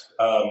expect,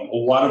 a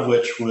lot of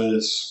which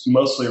was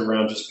mostly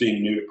around just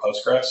being new to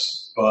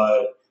Postgres,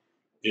 but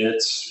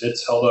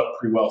it's held up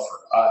pretty well for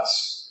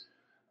us.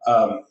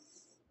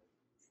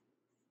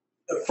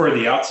 For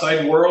the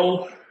outside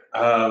world,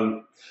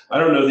 I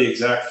don't know the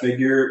exact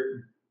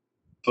figure,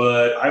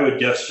 but I would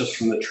guess just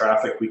from the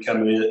traffic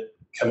coming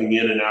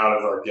in and out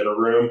of our getter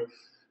room,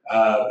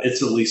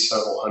 it's at least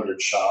several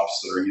hundred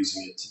shops that are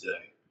using it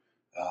today.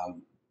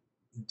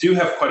 Do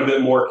have quite a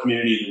bit more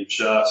community than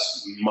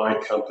just my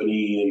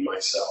company and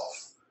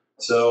myself.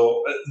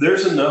 So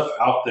there's enough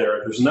out there.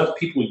 There's enough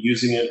people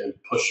using it and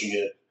pushing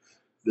it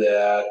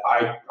that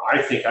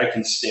I think I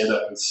can stand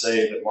up and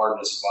say that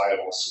Marten is a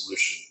viable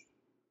solution.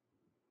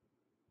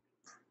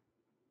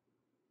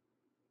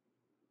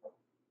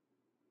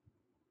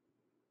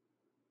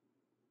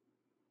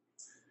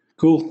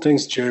 Cool.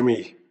 Thanks,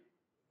 Jeremy.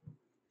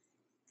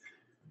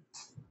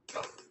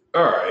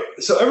 All right.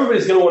 So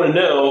everybody's going to want to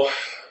know,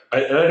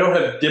 and I don't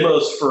have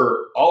demos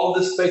for all of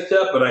this baked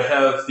up, but I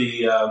have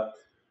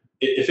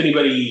if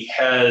anybody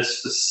has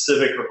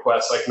specific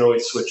requests, I can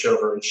always switch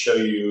over and show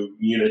you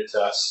unit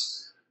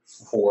tests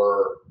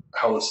for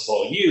how this is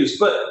all used.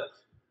 But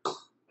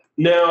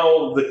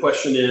now the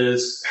question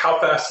is, how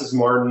fast is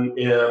Marten,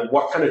 and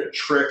what kind of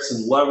tricks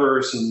and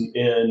levers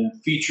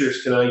and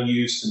features can I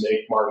use to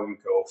make Marten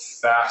go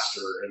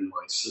faster in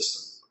my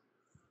system?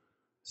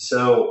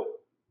 So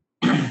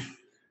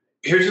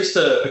here's just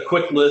a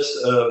quick list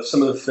of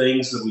some of the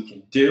things that we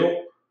can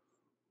do.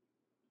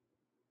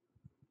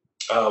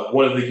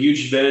 One of the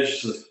huge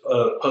advantages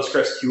of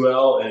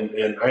PostgreSQL,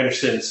 and I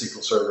understand the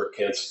SQL Server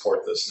can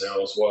support this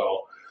now as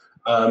well,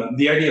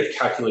 the idea of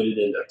calculated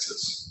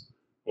indexes.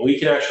 We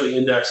can actually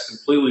index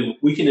completely,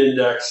 we can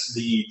index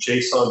the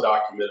JSON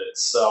document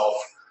itself.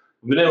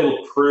 We've been able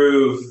to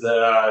prove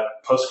that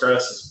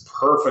Postgres is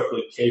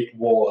perfectly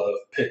capable of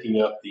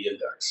picking up the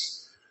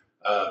index.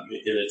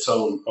 in its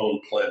own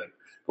planning.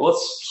 But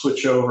let's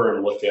switch over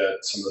and look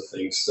at some of the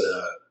things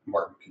that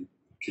Marten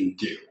can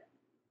do.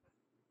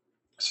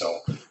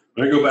 So I'm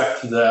going to go back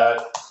to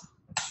that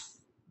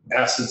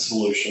acid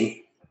solution.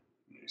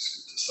 Let me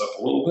scoot this up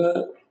a little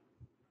bit.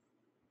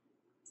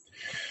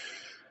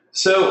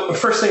 So the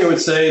first thing I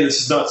would say,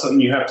 this is not something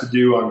you have to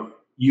do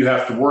you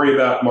have to worry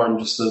about. Marten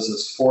just does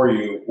this for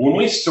you. When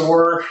we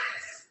store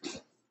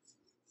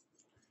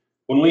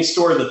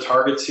the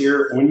targets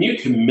here, when you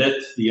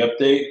commit the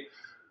update,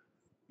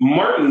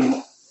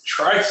 Marten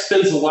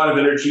spends a lot of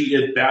energy.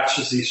 It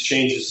batches these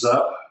changes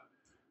up.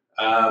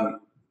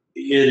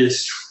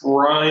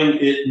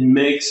 It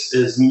makes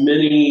as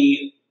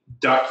many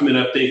document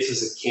updates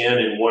as it can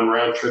in one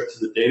round trip to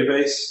the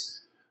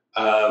database.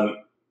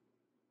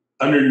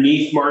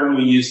 Underneath Marten,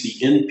 we use the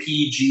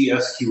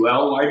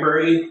NPGSQL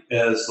library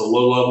as the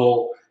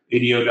low-level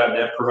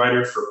ADO.NET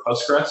provider for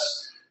Postgres.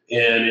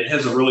 And it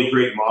has a really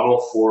great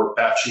model for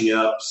batching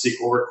up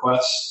SQL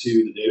requests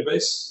to the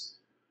database.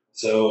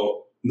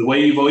 So the way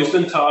you've always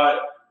been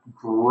taught,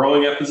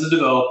 growing up as a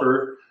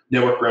developer,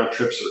 network round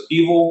trips are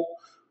evil.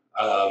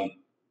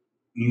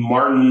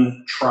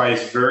 Marten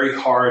tries very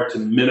hard to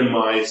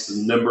minimize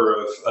the number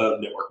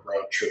of network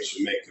round trips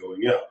we make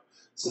going up.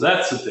 So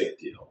that's a big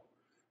deal.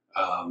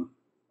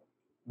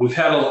 We've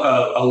had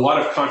a lot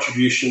of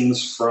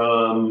contributions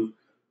from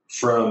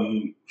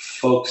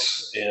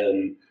folks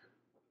and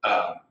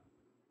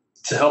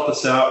to help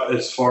us out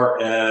as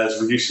far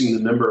as reducing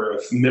the number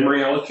of memory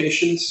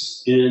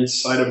allocations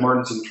inside of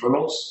Marten's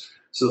internals.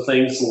 So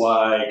things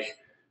like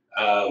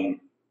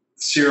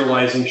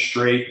serializing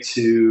straight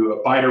to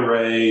a byte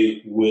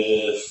array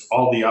with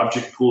all the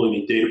object pooling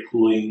and data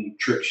pooling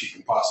tricks you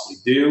can possibly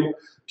do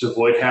to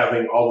avoid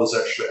having all those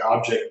extra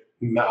object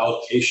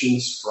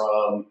allocations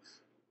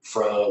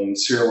from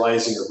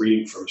serializing or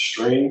reading from a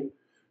string.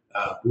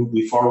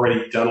 We've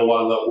already done a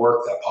lot of that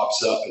work that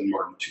pops up in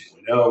Marten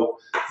 2.0.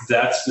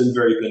 That's been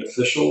very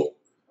beneficial.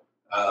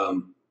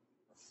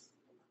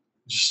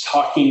 Just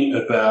talking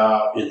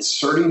about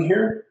inserting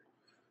here.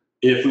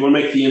 If we want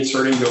to make the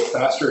inserting go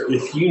faster,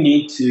 if you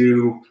need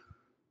to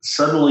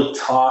suddenly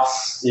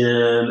toss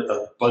in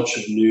a bunch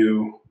of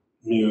new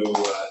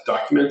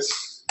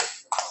documents,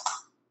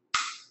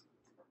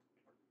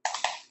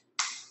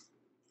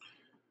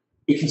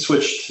 we can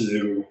switch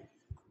to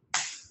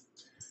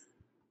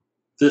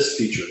this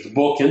feature, the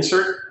bulk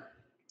insert.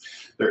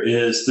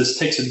 This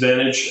takes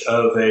advantage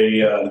of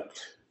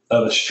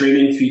a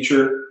streaming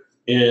feature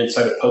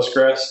inside of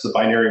Postgres, the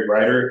binary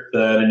writer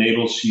that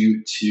enables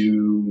you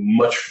to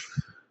much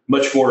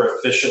more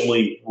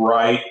efficiently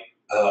write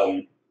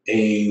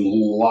a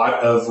lot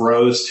of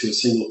rows to a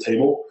single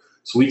table.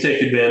 So we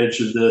take advantage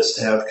of this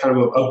to have kind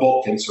of a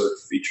bulk insert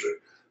feature.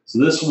 So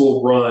this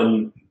will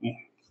run,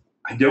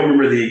 I don't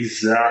remember the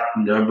exact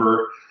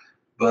number,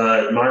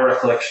 but my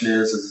recollection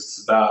is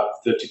it's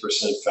about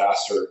 50%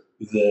 faster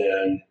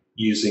than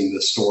using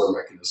the store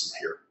mechanism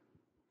here.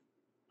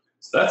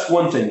 So that's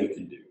one thing we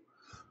can do.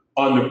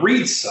 On the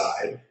read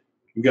side,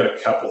 we've got a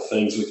couple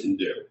things we can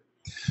do.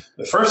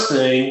 The first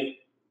thing,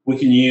 we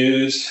can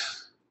use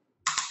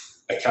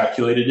a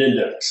calculated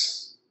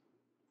index.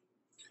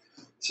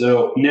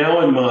 So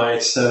now in my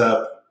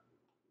setup,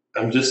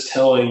 I'm just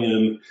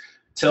telling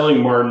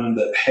Marten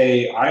that,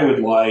 hey, I would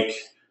like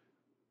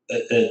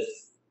a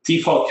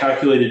default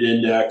calculated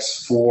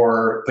index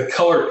for the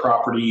color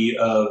property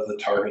of the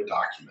target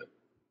document.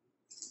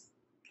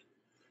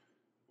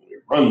 Let me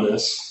run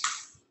this,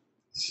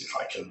 see if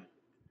I can.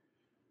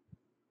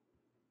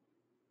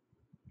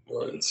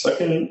 1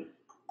 second.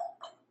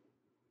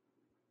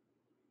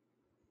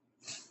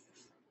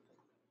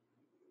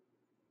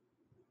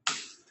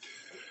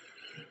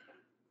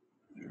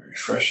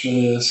 Refresh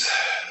this.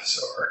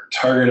 So our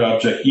target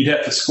object, you'd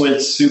have to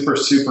squint super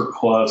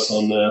close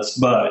on this,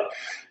 but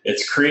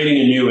it's creating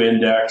a new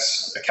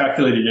index, a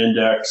calculated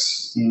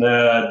index, and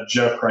that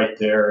junk right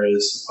there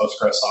is the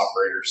Postgres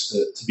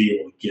operators to be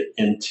able to get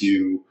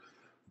into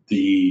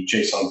the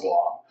JSON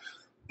blob.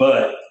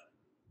 But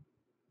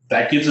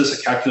that gives us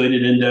a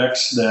calculated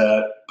index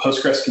that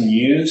Postgres can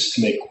use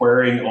to make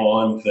querying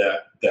on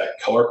that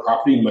color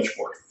property much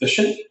more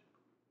efficient.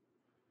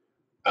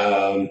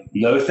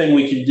 Another thing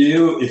we can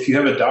do, if you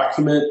have a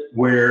document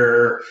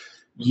where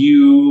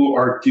you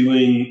are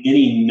doing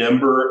any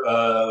number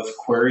of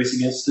queries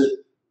against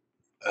it,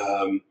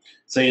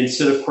 say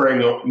instead of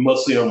querying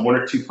mostly on 1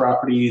 or 2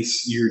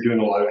 properties, you're doing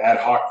a lot of ad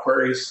hoc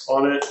queries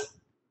on it.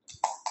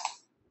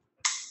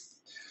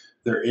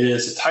 There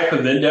is a type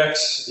of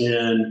index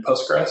in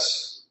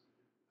Postgres.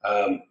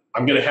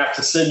 I'm going to have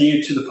to send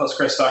you to the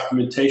Postgres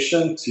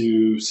documentation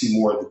to see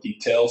more of the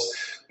details,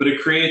 but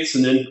it creates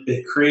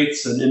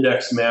an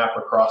index map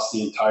across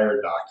the entire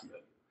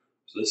document.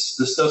 So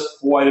this does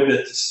quite a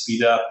bit to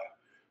speed up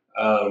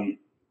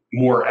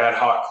more ad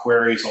hoc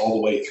queries all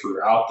the way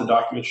throughout the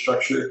document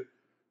structure,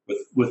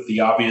 with the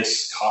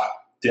obvious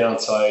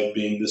downside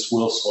being this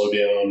will slow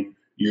down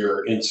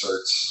your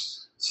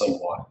inserts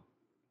somewhat.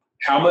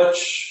 How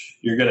much?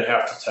 You're going to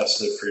have to test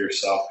it for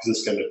yourself because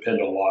it's going to depend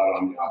a lot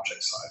on the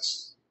object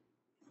size.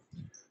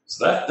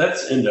 So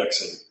that's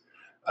indexing.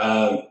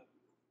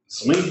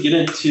 So let me get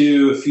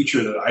into a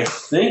feature that I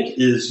think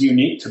is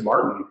unique to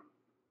Marten.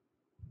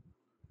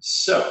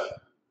 So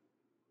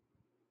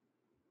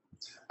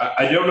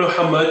I don't know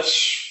how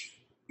much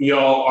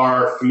y'all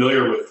are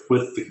familiar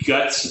with the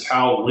guts of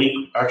how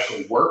Linq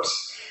actually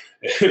works.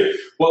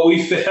 What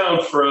we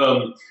found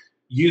from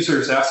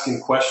users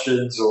asking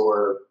questions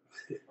or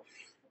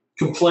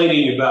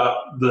complaining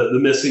about the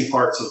missing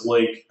parts of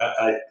Linq,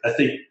 I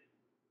think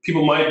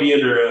people might be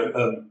under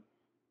a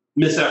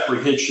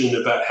misapprehension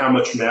about how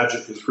much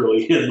magic is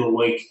really in the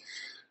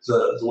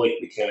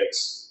Linq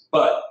mechanics.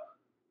 But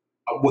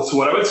so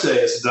what I would say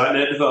is a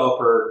 .NET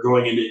developer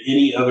going into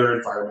any other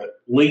environment,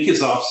 Linq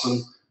is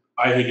awesome.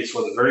 I think it's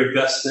one of the very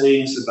best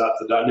things about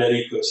the .NET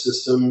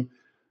ecosystem.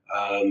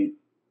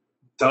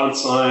 Don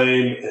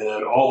Syme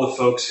and all the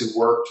folks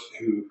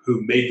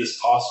who made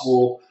this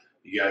possible,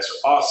 you guys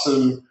are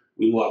awesome.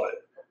 We love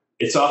it.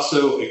 It's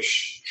also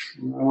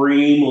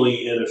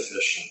extremely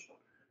inefficient.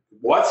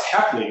 What's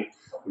happening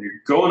when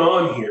you're going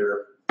on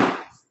here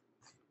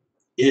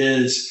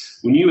is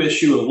when you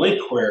issue a Linq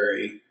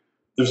query,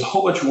 there's a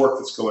whole bunch of work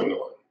that's going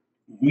on.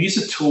 We use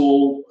a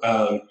tool,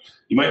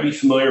 you might be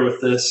familiar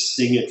with this,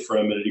 seeing it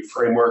from Entity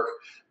Framework.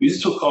 We use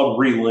a tool called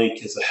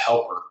Relinq as a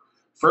helper.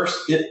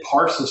 First, it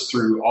parses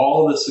through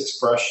all this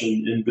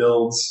expression and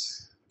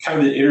builds kind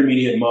of an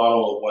intermediate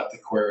model of what the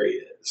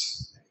query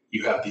is.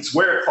 You have these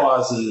where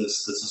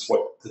clauses, this is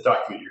what the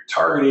document you're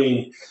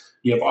targeting.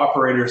 You have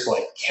operators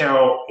like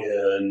count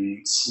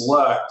and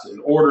select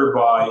and order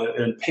by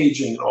and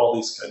paging and all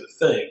these kind of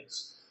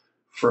things.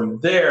 From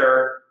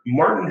there,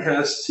 Marten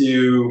has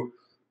to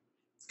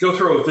go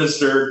through a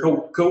visitor,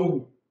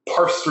 go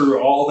parse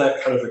through all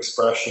that kind of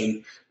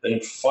expression,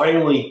 then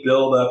finally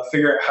build up,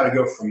 figure out how to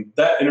go from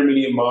that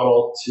intermediate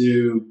model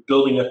to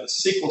building up a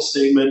SQL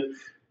statement,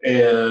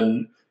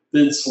 and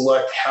then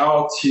select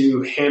how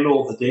to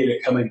handle the data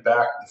coming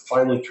back and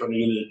finally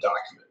turning it into a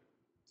document.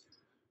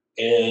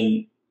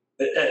 And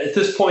at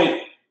this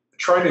point,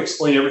 trying to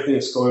explain everything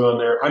that's going on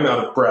there, I'm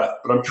out of breath,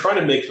 but I'm trying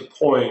to make the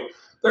point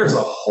there's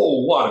a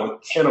whole lot of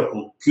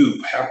mechanical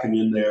goop happening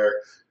in there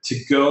to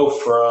go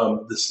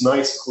from this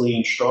nice,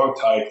 clean, strong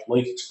type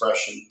Linq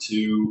expression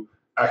to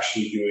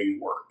actually doing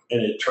work.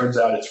 And it turns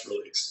out it's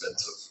really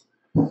expensive.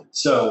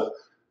 So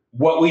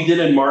what we did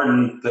in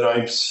Marten that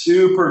I'm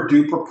super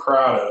duper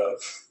proud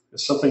of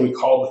is something we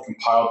call the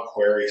compiled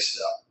query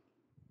step.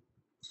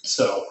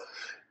 So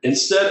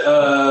instead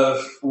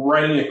of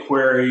writing a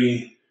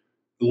query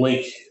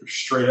Linq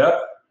straight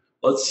up,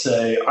 let's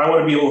say I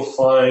want to be able to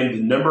find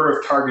the number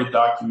of target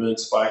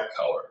documents by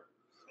color.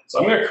 So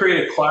I'm going to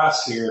create a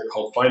class here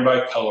called find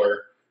by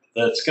color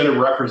that's going to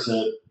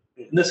represent,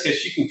 in this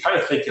case, you can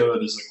kind of think of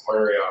it as a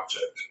query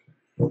object.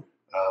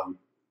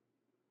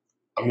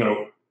 I'm going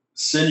to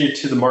send you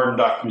to the Marten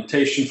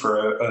documentation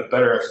for a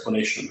better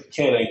explanation of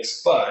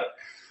mechanics, but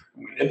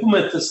I'm going to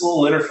implement this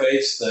little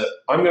interface that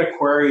I'm going to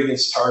query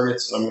against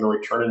targets, and I'm going to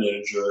return an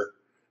integer.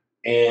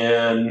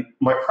 And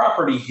my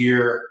property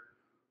here,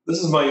 this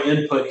is my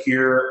input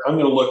here. I'm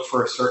going to look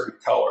for a certain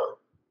color.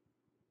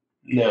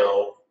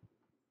 Now,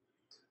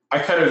 I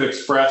kind of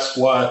express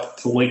what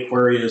the Linq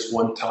query is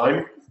one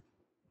time.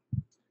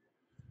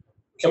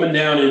 Coming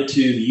down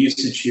into the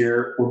usage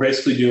here, we're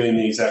basically doing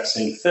the exact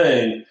same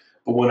thing,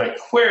 but when I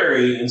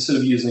query, instead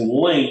of using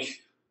Linq,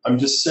 I'm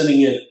just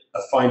sending it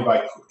a find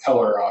by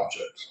color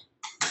object.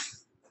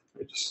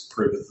 Let me just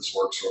prove that this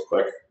works real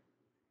quick.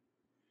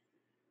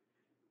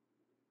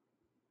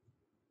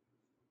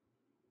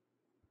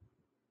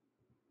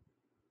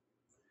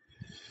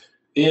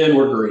 And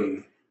we're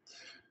green.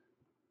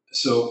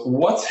 So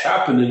what's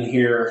happening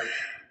here,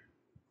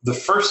 the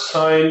first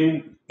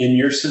time in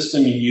your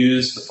system you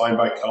use the find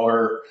by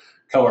color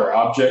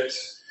object,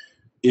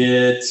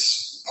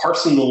 it's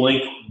parsing the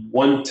Linq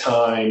one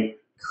time,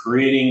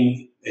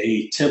 creating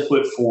a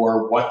template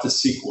for what the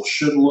SQL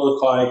should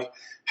look like,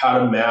 how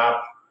to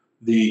map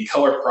the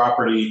color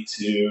property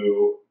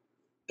to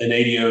an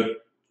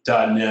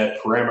ADO.NET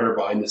parameter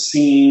behind the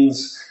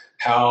scenes,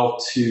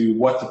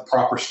 what the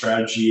proper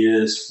strategy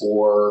is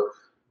for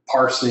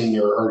parsing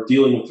or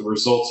dealing with the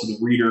results of the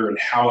reader and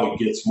how it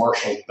gets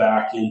marshaled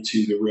back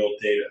into the real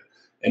data.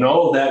 And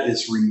all of that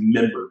is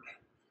remembered.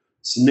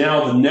 So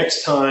now the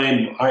next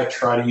time I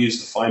try to use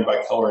the find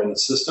by color in the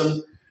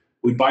system,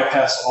 we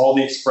bypass all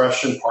the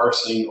expression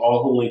parsing,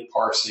 all the Linq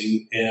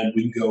parsing, and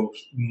we can go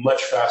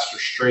much faster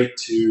straight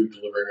to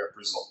delivering up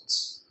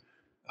results.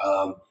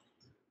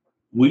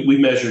 We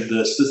measured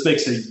this. This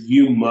makes a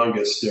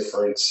humongous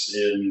difference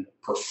in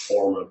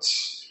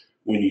performance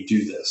when you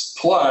do this.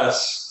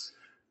 Plus,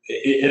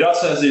 it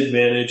also has the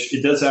advantage,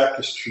 it does act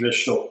as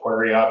traditional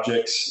query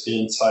objects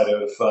inside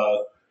of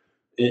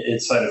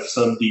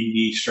some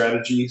DBD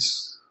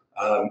strategies.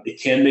 It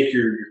can make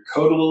your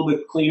code a little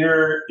bit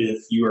cleaner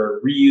if you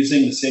are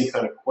reusing the same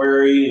kind of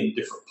query in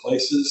different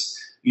places.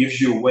 It gives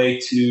you a way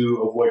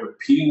to avoid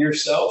repeating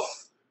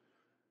yourself.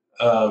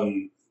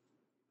 And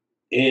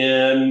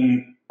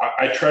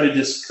I try to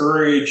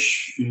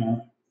discourage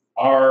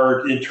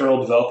our internal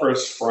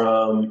developers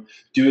from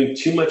doing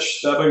too much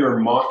stubbing or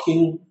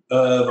mocking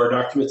of our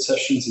document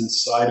sessions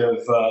inside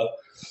of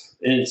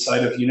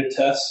unit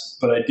tests.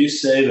 But I do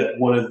say that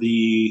one of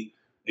the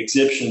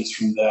exemptions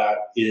from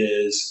that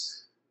is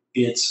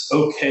it's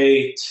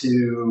okay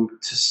to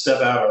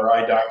stub out our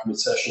iDocument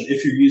session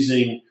if you're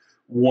using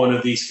one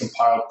of these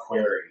compiled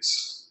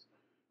queries,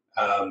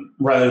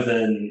 rather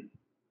than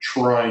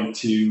trying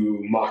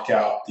to mock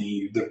out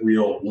the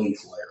real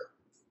Linq layer.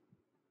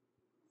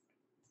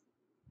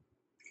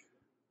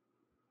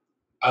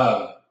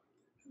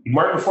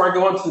 Martin, before I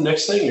go on to the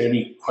next thing,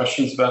 any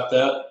questions about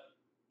that?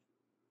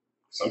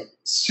 So I'm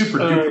super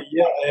duper.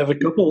 Yeah, I have a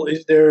couple.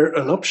 Is there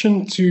an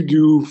option to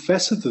do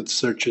faceted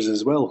searches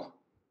as well?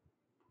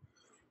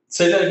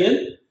 Say that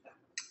again?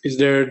 Is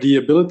there the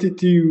ability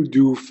to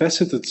do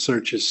faceted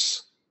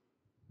searches?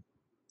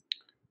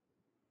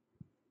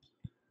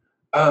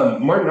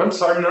 Martin, I'm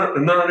sorry,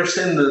 I'm not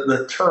understanding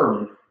the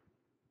term.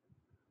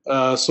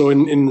 So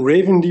in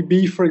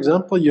RavenDB, for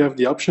example, you have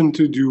the option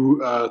to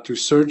do to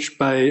search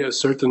by a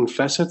certain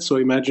facet. So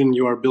imagine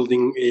you are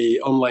building a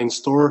online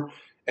store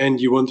and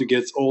you want to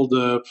get all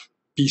the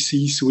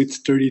PCs with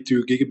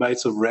 32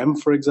 gigabytes of RAM,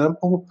 for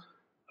example.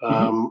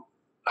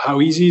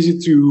 How easy is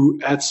it to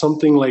add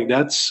something like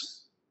that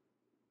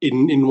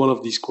in one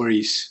of these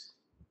queries?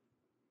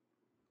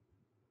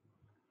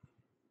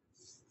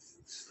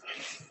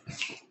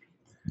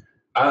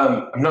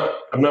 I'm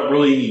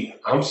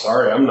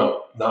sorry, I'm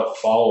not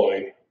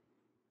following.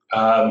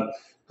 The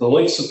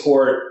Linq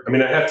support, I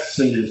mean, I have to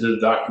send you the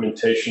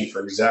documentation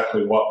for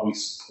exactly what we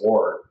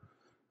support.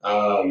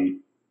 Linq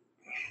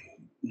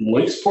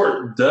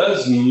support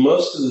does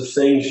most of the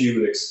things you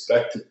would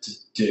expect it to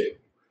do.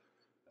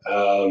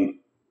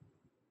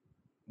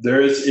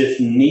 There is, if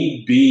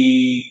need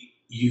be,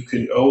 you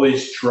can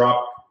always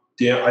drop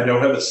down. I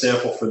don't have a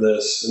sample for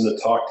this in the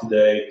talk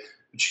today,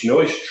 but you can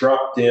always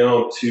drop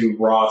down to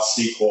raw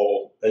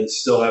SQL and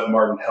still have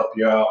Marten help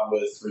you out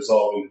with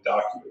resolving the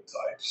document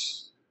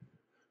types.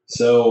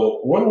 So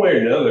one way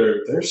or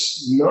another,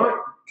 there's not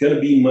going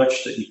to be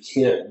much that you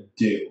can't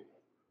do.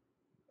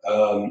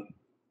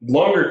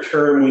 Longer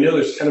term, we know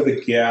there's kind of a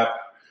gap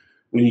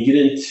when you get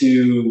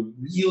into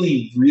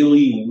really,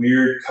 really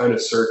weird kind of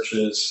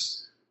searches.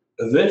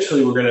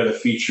 Eventually, we're going to have a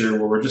feature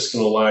where we're just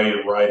going to allow you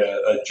to write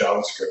a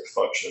JavaScript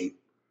function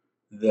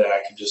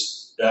that can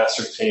just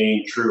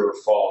ascertain true or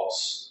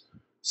false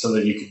so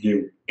that you can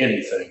do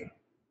anything.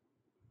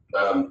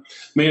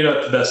 Maybe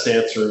not the best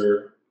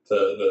answer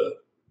the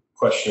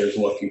questioner is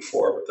looking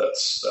for, but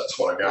that's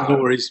what I got. No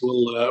worries.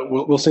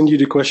 We'll send you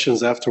the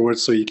questions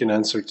afterwards so you can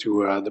answer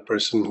to the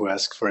person who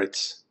asked for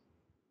it.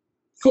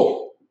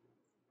 Cool.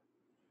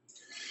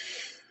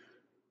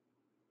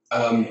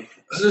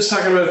 So just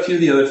talking about a few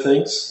of the other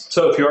things.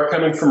 So if you are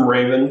coming from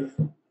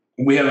Raven,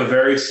 we have a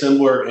very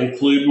similar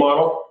include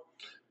model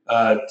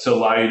to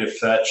allow you to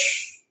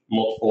fetch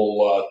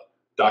multiple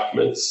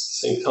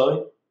documents at the same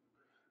time.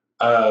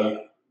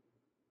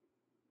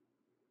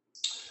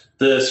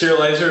 The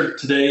serializer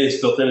today is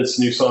built in. It's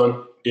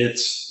Newson.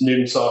 It's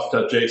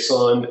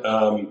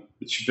newtonsoft.json.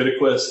 It's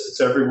ubiquitous.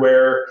 It's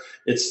everywhere.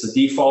 It's the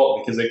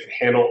default because it can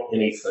handle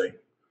anything.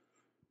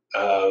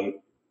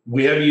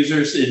 We have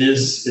users. It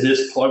is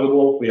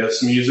pluggable. We have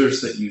some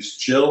users that use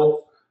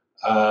Jill.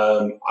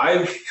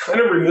 I've kind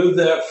of removed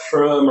that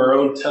from our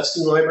own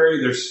testing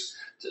library. There's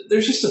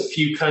just a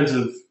few kinds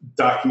of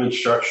document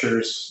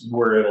structures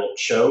where it'll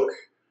choke.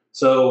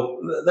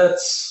 So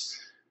that's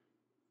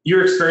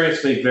your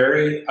experience may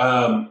vary.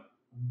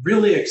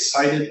 Really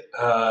excited.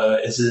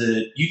 Is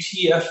it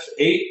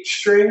UTF-8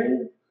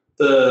 string?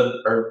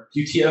 Or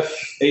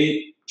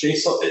UTF-8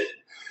 JSON?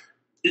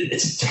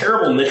 It's a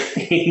terrible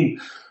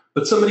name,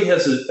 but somebody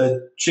has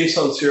a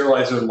JSON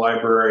serializer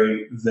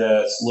library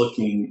that's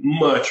looking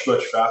much,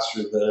 much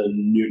faster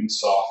than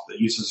Newtonsoft that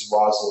uses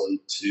Roslyn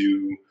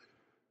to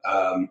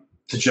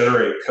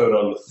generate code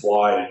on the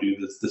fly to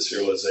do the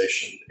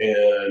serialization.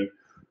 And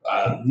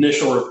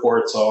initial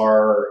reports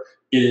are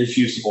it is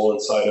usable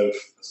inside of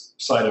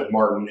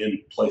Marten in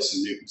place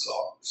of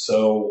Newtonsoft.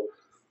 So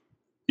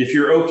if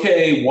you're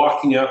okay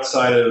walking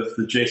outside of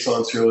the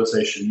JSON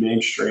serialization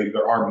mainstream,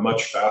 there are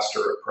much faster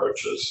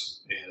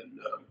approaches, and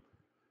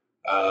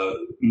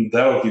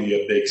that'll give you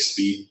a big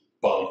speed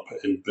bump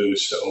and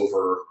boost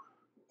over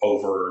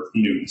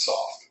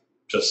Newtonsoft.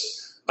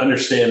 Just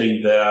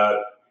understanding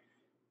that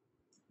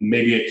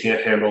maybe it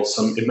can't handle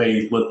it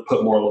may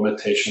put more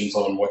limitations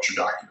on what your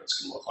documents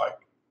can look like.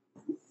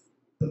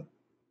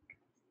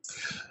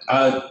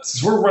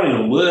 Since we're running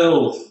a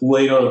little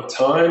late on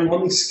time,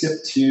 let me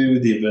skip to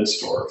the event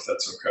store, if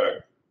that's okay.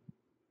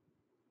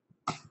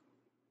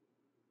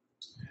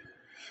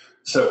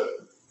 So,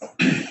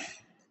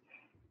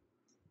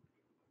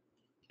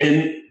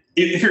 and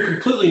if you're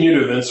completely new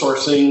to event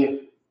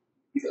sourcing,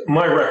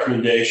 my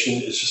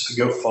recommendation is just to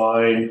go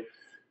find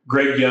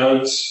Greg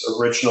Young's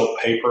original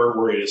paper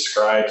where he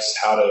describes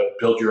how to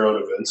build your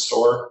own event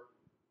store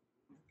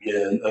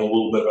and a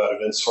little bit about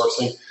event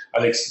sourcing. I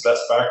think it's the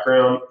best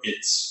background.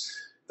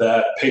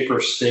 that paper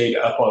stayed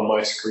up on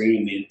my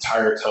screen the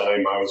entire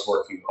time I was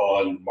working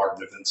on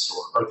Marten Event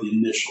Store, or the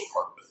initial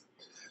part of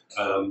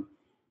it.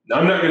 Now,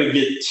 I'm not going to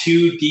get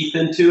too deep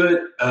into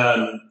it.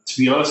 To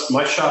be honest,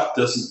 my shop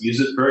doesn't use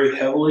it very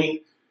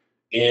heavily,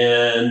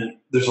 and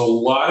there's a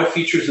lot of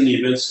features in the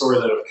event store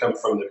that have come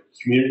from the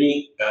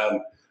community.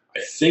 I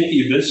think the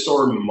event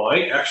store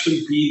might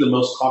actually be the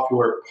most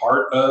popular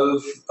part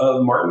of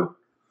Marten.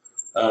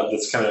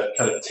 That's kind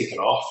of taken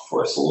off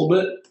for us a little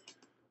bit.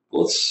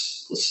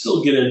 Let's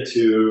still get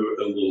into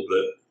a little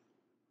bit.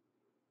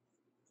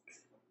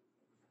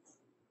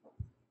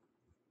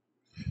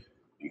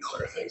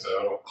 Clear things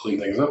out, clean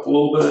things up a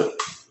little bit.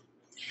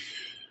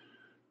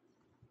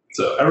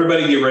 So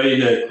everybody get ready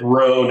to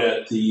groan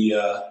at the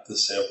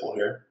sample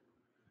here.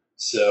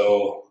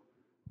 So,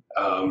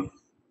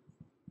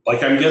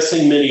 like I'm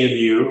guessing many of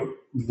you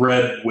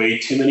read way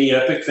too many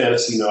epic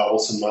fantasy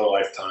novels in my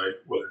lifetime,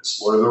 whether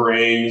it's Lord of the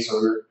Rings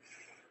or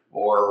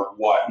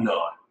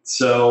whatnot.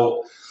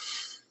 So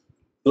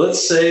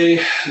let's say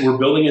we're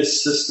building a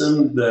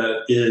system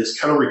that is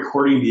kind of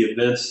recording the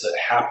events that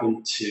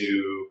happen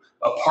to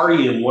a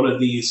party in one of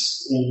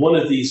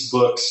these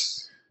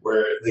books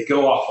where they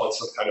go off on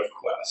some kind of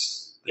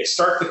quest. They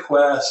start the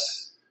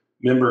quest,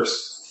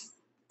 members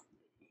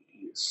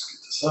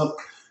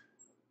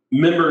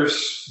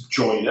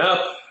join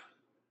up,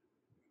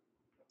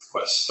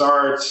 quest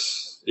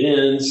starts,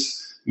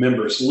 ends,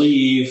 members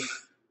leave.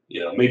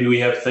 Maybe we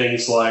have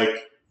things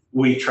like,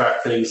 we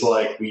track things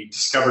like we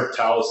discovered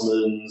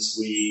talismans,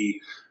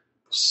 we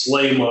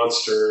slay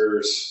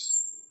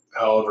monsters,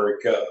 however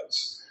it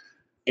goes.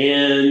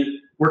 And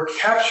we're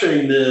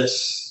capturing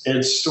this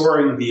and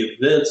storing the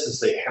events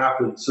as they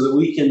happen so that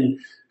we can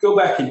go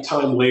back in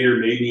time later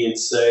maybe and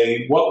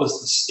say, what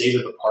was the state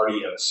of the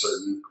party at a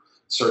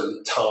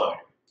certain time?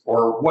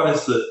 Or what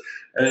is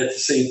and at the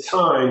same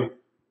time,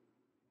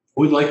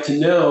 we'd like to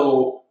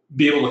know,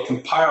 be able to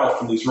compile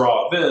from these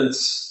raw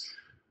events,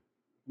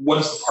 what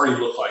does the party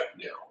look like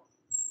now?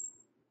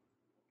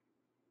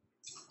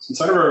 So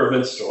inside of our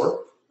event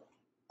store,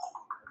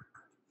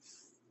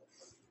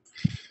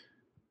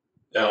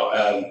 now,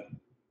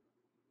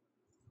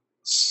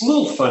 it's a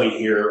little funny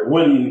here.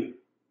 When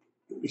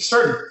we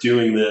started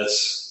doing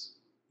this,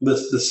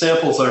 the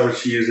samples I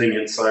was using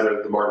inside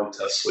of the Marten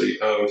test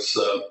suite, I was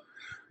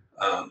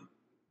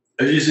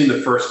using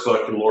the first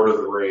book in Lord of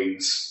the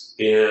Rings,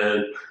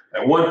 and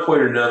at one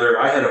point or another,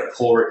 I had a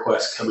pull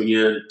request coming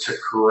in to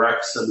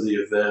correct some of the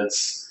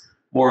events,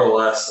 more or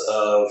less,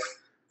 of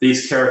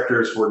these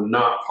characters were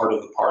not part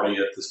of the party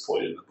at this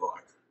point in the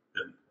book.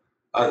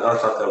 I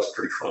thought that was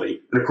pretty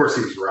funny. And of course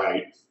he was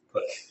right.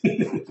 But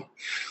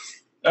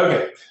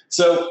okay,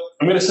 so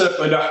I'm going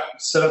to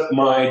set up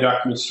my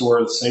document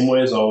store the same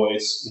way as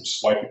always, and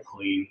just wipe it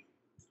clean.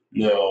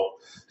 Now,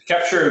 to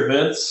capture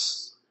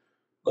events,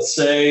 let's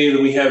say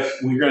that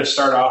we're going to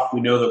start off,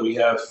 we know that we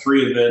have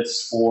 3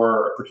 events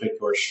for a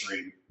particular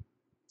stream.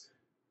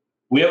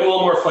 We have a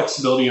little more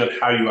flexibility on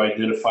how you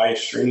identify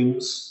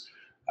streams.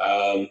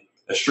 A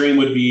stream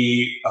would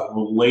be a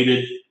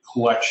related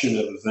collection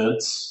of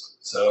events.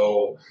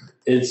 So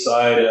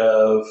inside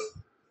of,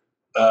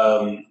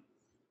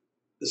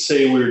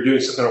 say we were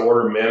doing some kind of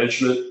order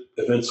management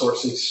event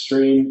sourcing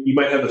stream, you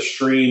might have a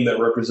stream that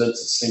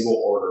represents a single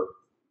order.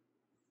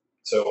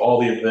 So all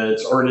the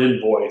events, or an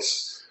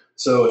invoice.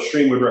 So a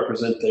stream would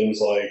represent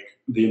things like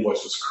the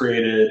invoice was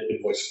created,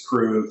 invoice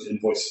approved,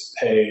 invoice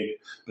paid,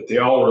 but they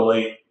all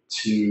relate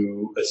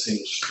to a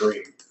single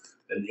stream.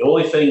 And the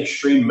only thing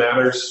stream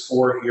matters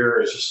for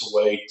here is just a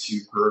way to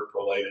group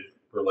related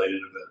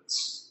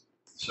events.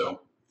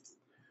 So,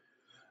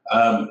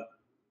 like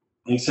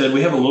I said,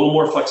 we have a little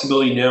more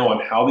flexibility now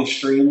on how these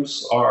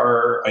streams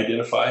are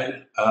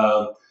identified,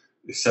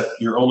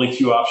 except your only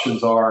 2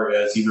 options are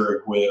as either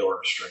a GUID or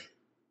a string.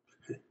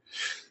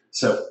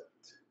 So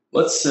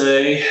let's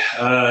say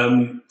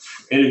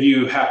any of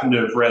you happen to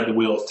have read the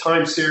Wheel of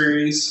Time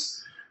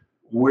series.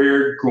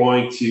 We're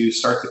going to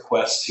start the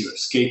quest to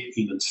escape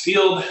Eamon's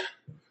Field.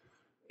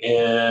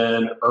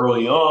 And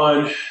early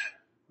on,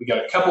 we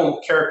got a couple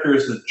of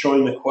characters that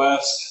join the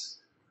quest.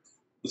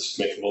 Let's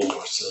make a little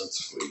more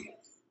sense.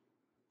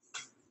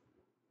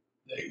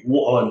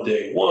 On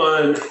day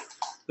 1,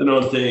 then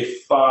on day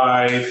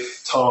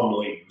 5, Tom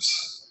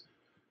leaves.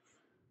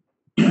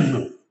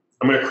 I'm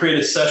going to create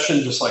a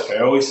session just like I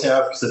always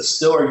have because it's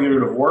still our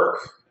unit of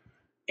work.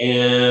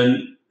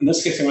 And in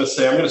this case, I'm going to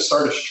say I'm going to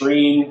start a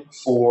stream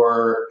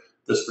for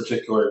this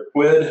particular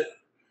GUID,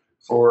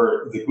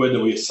 for the GUID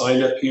that we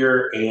assigned up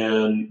here,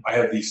 and I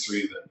have these 3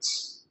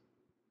 events.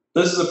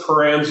 This is a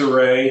params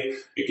array.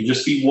 It can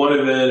just be one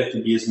event. It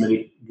can be as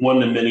many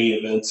one-to-many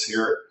events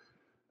here.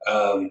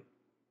 I'm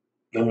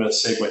going to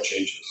save my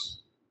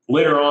changes.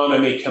 Later on, I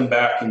may come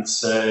back and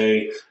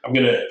say, I'm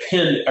going to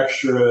append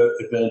extra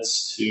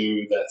events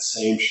to that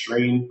same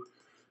stream.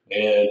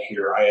 And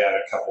here I add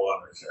a couple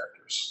other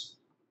characters.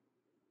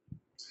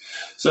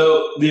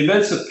 So the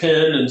events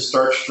append and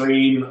start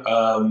stream,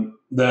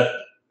 that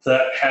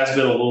has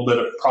been a little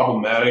bit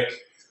problematic.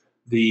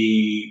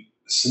 The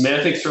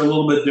Semantics are a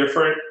little bit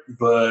different,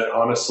 but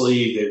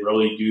honestly, they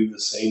really do the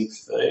same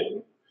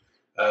thing.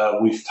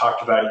 We've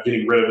talked about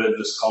getting rid of it,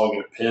 just calling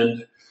it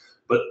append.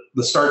 But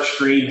the start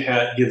screen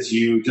gives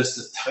you just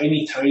a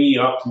tiny, tiny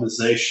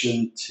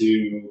optimization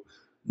to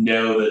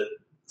know that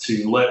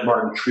to let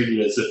Marten treat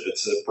it as if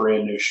it's a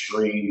brand new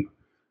stream.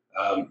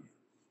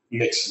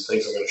 Makes some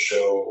things I'm going to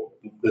show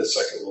in a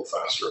second a little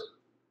faster.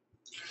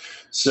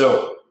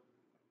 So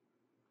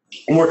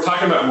when we're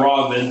talking about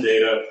raw event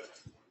data,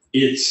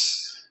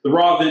 the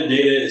raw event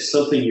data is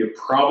something you're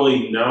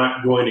probably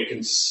not going to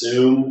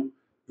consume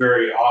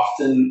very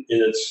often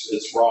in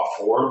its raw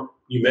form.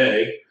 You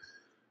may.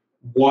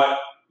 What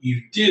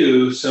you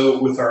do,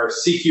 so with our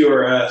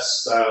CQRS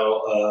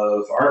style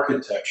of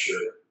architecture,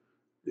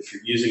 if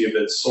you're using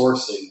event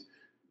sourcing,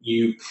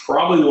 you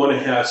probably want to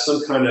have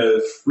some kind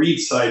of read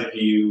side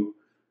view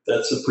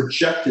that's a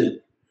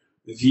projected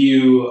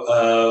view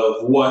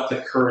of what the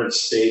current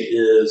state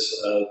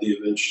is of the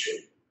event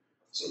stream.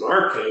 So in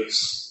our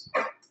case,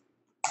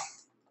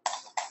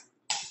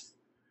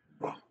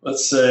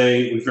 let's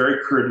say we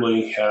very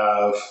crudely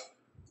have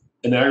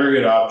an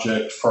aggregate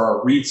object for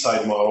our read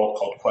side model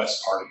called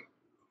quest party.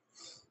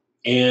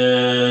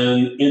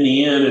 And in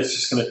the end, it's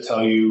just going to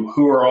tell you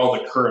who are all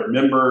the current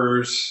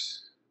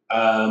members,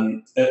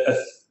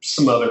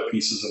 some other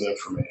pieces of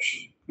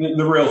information.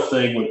 The real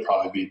thing would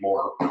probably be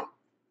more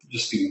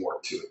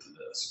to it than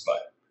this,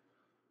 but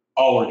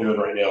all we're doing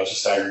right now is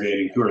just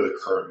aggregating who are the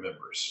current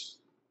members.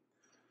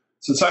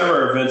 So inside of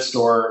our event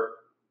store,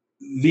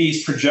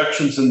 these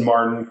projections in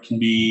Marten can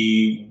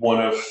be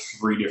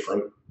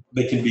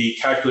they can be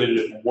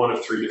calculated at one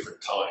of three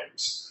different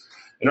times.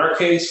 In our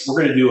case, we're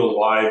going to do a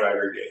live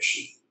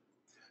aggregation.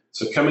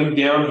 So coming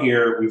down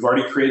here, we've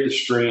already created the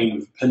stream,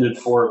 we've appended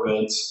 4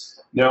 events.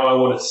 Now I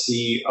want to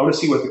see what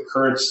the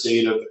current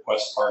state of the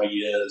quest party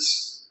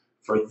is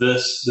for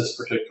this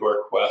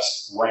particular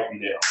quest right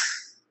now.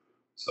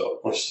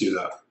 So let's do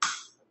that.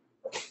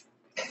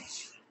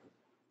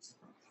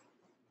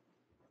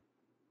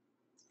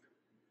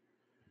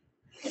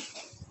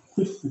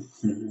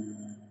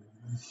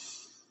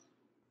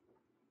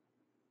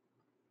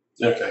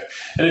 Okay,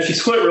 and if you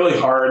squint really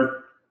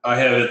hard,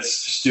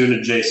 it's just doing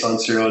a JSON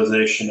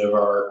serialization of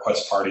our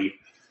quest party.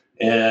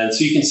 And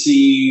so you can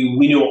see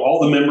we know all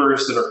the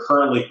members that are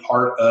currently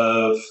part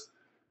of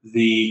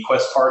the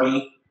quest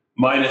party,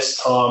 minus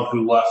Tom,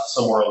 who left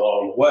somewhere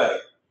along the way.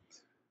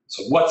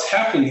 So what's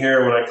happening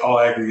here when I call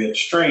aggregate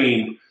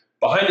stream,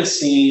 behind the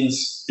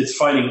scenes, it's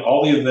finding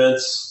all the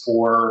events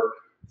for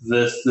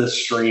this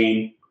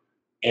stream,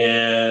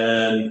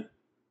 and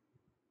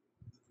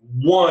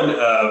one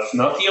of,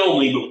 not the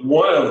only, but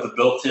one of the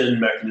built-in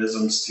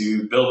mechanisms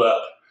to build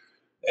up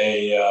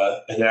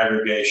an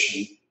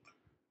aggregation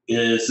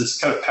is this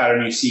kind of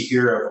pattern you see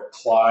here of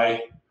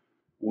apply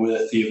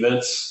with the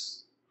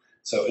events.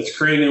 So it's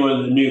creating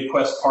a new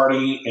quest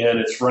party, and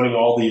it's running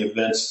all the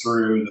events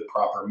through the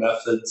proper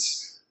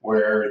methods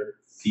where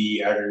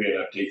the aggregate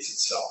updates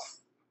itself.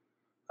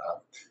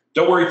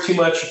 Don't worry too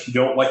much if you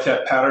don't like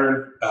that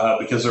pattern,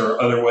 because there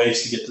are other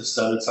ways to get this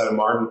done inside of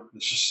Marten.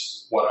 It's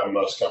just what I'm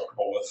most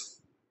comfortable with.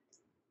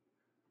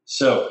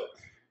 So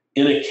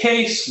in a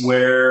case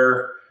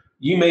where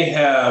you may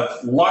have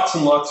lots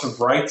and lots of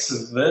writes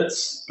of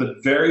events,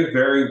 but very,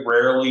 very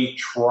rarely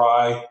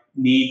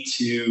need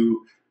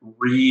to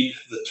read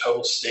the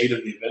total state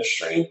of the event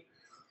stream,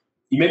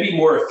 you may be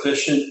more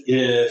efficient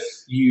if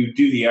you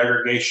do the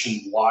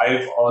aggregation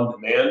live on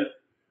demand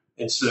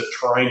instead of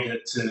trying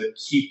to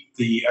keep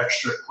the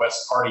extra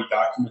quest party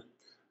document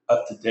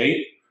up to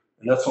date.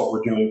 And that's what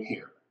we're doing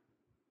here.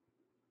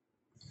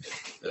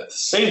 At the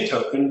same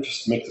token,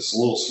 just to make this a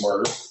little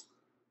smarter,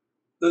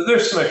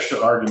 there's some extra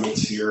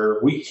arguments here.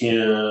 We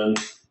can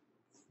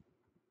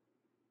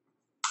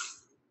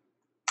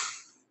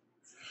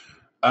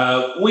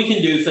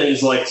do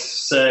things like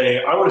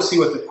say, I want to see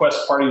what the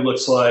quest party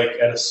looks like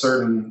at a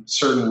certain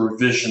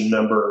revision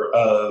number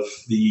of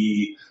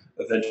the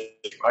event.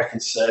 I can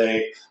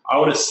say, I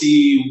want to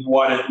see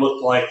what it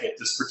looked like at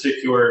this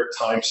particular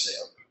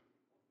timestamp.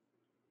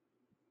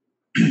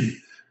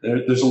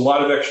 There's a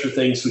lot of extra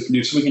things we can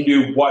do. So we can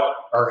do what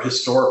are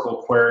historical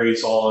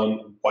queries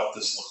on what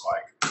this looked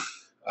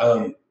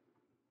like.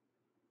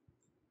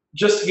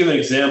 Just to give an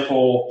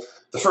example,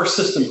 the first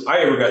system I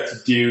ever got to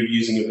do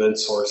using event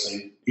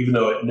sourcing, even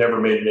though it never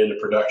made it into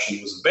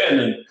production, was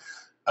abandoned.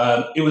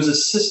 It was a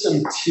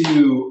system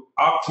to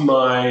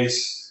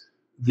optimize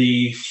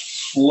the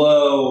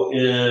flow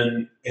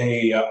in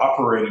a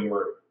operating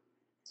room.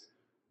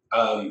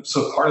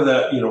 So part of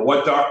that,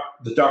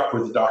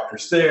 were the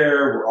doctors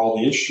there? Were all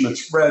the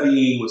instruments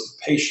ready? Was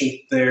the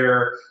patient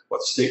there?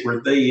 What state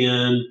were they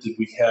in?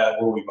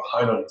 Were we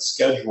behind on the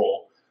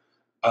schedule?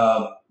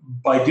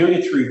 By doing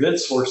it through event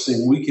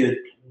sourcing, we could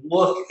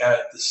look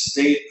at the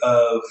state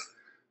of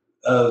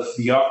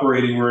the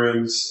operating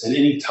rooms at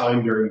any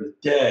time during the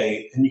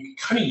day, and you could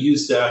kind of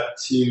use that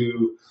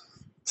to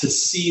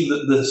see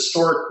the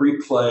historic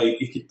replay.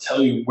 It could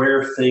tell you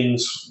where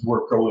things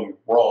were going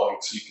wrong,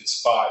 so you could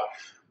spot,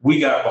 we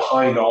got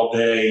behind all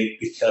day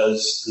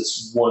because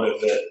this one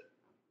event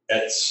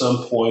at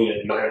some point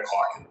at 9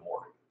 o'clock in the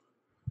morning.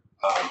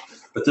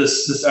 But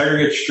this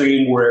aggregate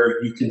stream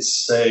where you can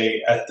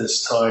say at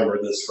this time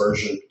or this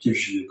version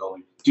gives you the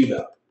ability to do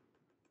that.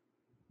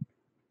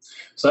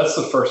 So that's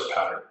the first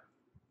pattern.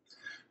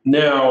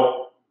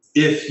 Now,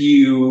 if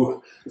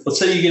you, let's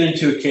say you get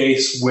into a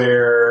case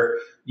where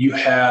you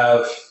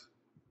have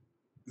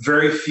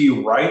very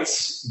few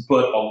writes,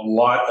 but a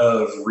lot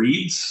of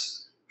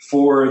reads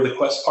for the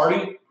quest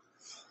party.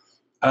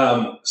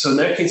 So in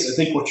that case, I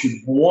think what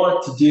you'd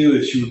want to do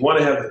is you would want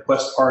to have the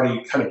quest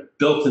party kind of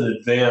built in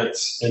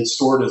advance and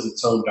stored as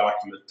its own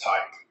document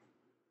type.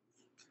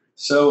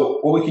 So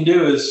what we can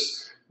do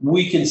is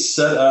we can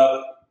set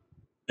up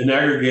an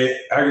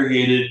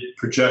aggregated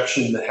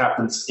projection that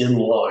happens in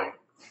line.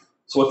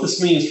 So what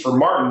this means for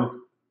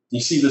Marten, you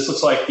see this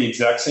looks like the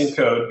exact same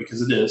code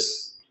because it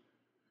is.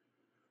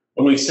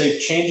 When we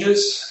save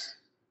changes,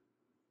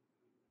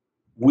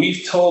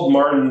 we've told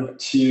Marten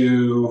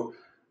to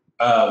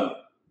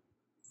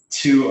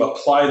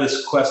apply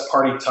this quest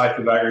party type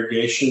of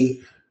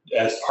aggregation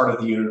as part of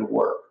the unit of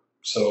work.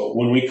 So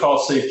when we call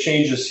save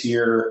changes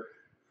here,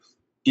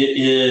 it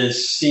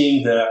is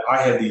seeing that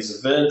I have these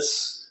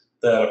events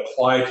that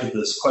apply to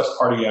this quest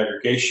party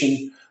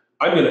aggregation.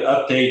 I'm going to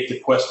update the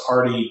quest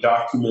party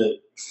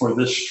document for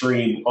this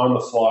stream on the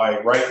fly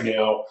right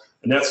now,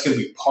 and that's going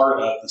to be part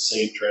of the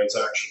same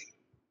transaction.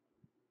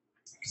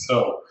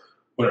 So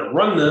when I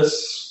run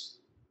this,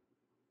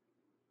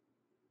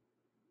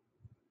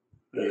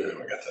 and I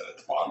got that at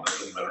the bottom, it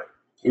doesn't matter.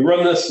 We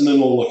run this and then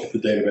we'll look at the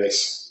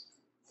database.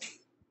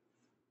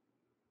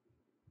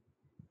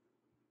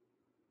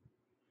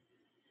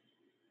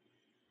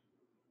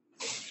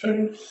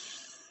 Okay.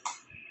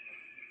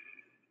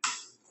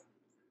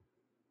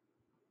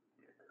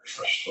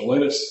 Refresh the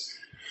latest.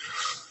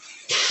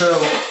 So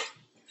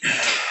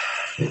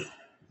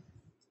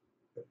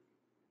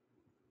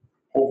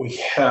what we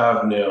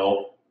have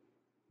now,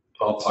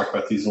 I'll talk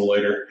about these a little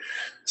later.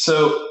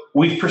 So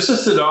we've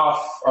persisted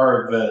off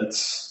our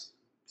events.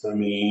 Let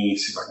me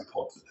see if I can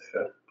pull up the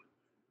data.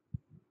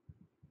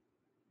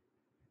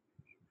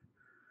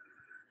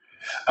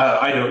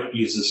 I don't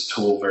use this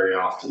tool very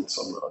often,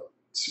 so I'm not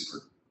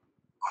super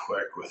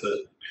quick with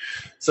it.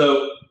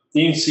 So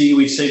you can see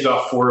we saved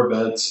off 4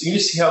 events. You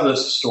can see how this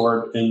is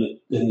stored in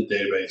the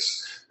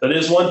database. That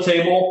is one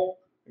table.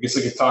 I guess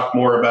I could talk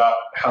more about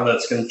how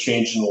that's going to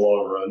change in the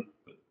long run,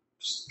 but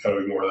just kind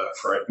of ignore that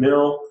for right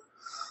now.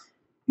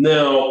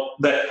 Now,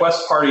 that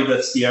quest party,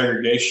 that's the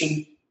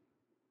aggregation.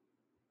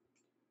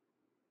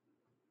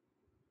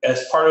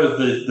 As part of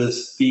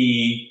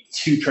the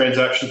 2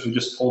 transactions we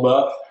just pulled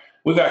up,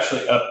 we've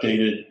actually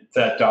updated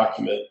that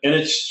document, and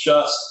it's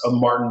just a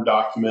Marten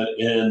document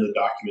in the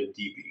document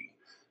DB.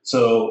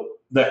 So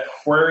that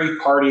query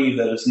party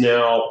that is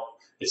now,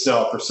 it's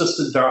now a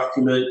persistent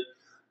document.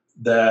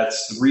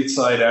 That's the read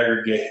side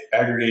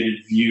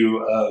aggregated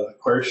view of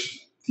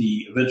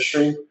the event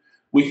stream.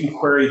 We can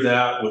query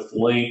that with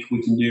Linq.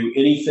 We can do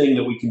anything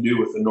that we can do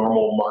with a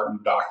normal Marten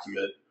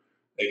document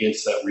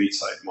against that read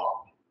side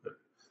model.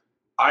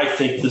 I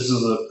think this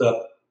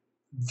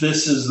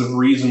is the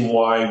reason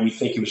why we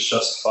think it was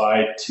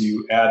justified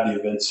to add the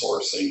event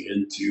sourcing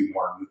into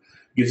Marten.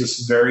 It gives us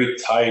very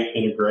tight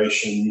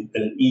integration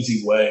in an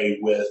easy way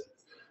with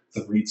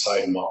the read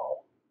side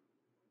model.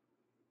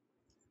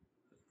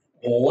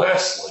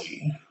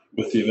 Lastly,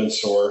 with the event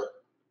store,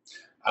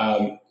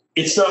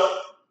 it's not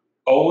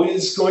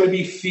always going to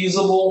be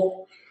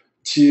feasible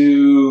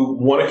to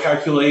want to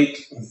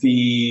calculate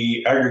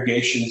the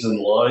aggregations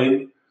in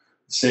line.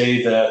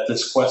 Say that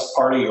this quest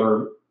party,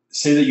 or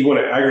say that you want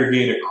to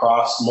aggregate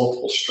across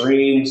multiple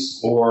streams,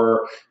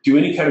 or do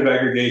any kind of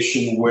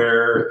aggregation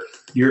where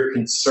you're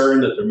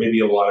concerned that there may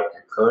be a lot of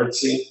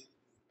concurrency.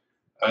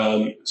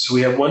 So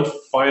we have one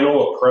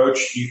final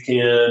approach. You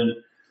can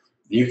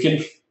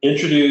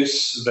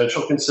introduce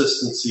eventual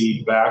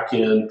consistency back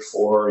in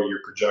for your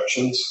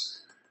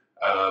projections.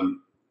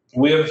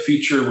 We have a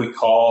feature we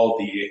call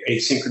the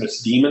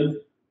asynchronous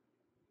daemon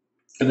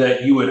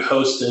that you would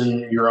host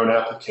in your own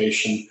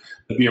application.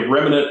 It'd be a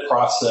remnant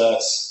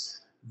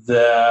process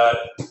that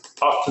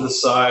off to the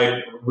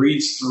side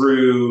reads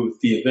through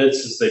the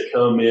events as they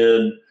come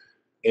in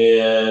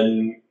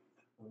and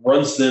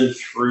runs them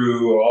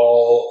through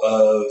all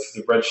of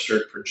the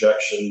registered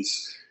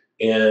projections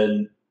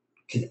and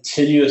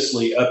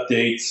continuously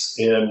updates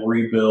and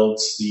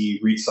rebuilds the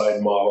read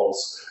side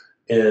models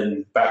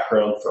in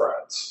background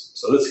threads.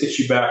 So this gets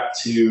you back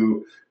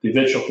to the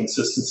eventual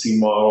consistency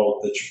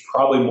model that you're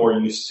probably more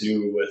used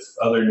to with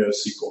other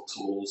NoSQL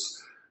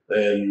tools,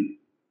 and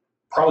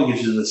probably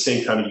gives you the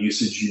same kind of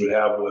usage you would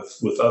have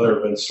with other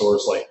event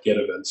stores like Get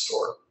Event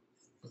Store.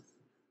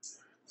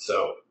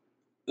 So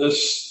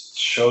just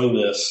showing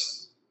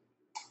this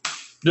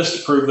just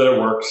to prove that it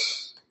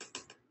works.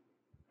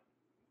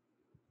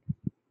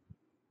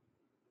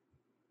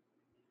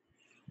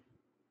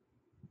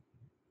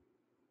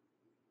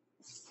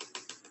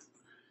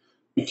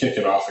 Let me kick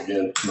it off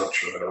again. I'm not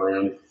sure that I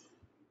ran.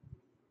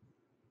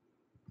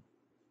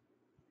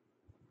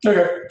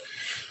 Okay.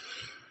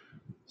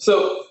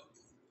 So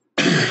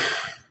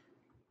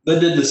that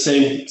did the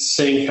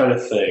same kind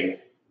of thing,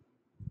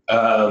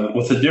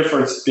 with the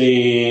difference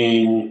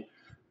being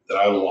that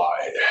I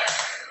lied.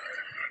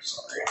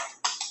 Sorry.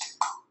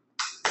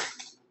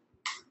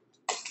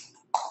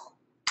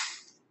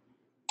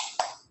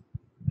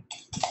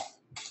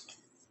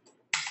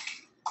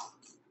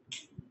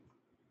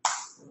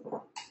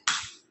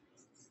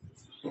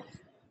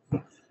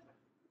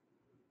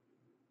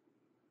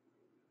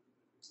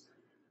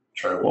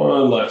 Try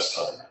one last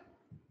time.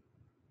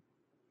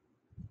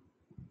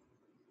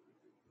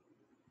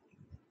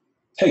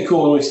 Hey,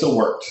 cool, and it still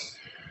worked.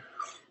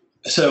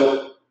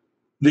 So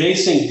the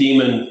async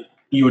daemon,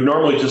 you would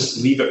normally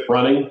just leave it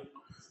running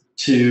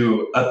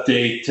to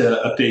update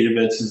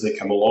events as they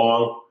come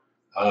along.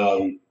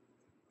 It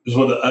was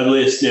one of the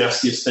ugliest,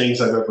 nastiest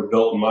things I've ever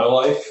built in my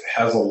life.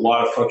 Has a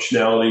lot of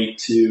functionality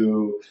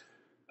to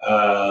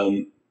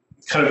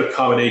kind of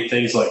accommodate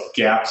things like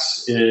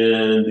gaps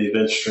in the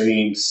event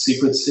stream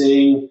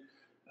sequencing,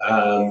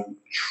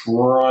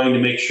 trying to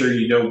make sure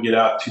you don't get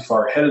out too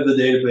far ahead of the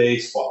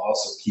database while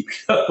also keeping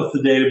up with the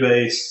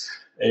database,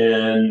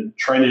 and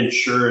trying to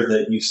ensure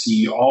that you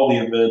see all the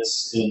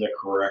events in the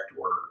correct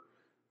order.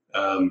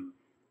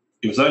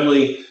 It was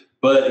ugly,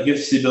 but it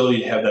gives us the ability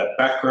to have that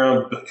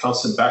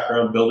constant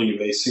background building of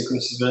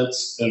asynchronous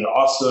events. And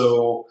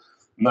also,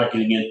 I'm not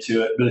getting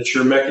into it, but it's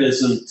your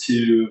mechanism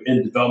to,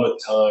 in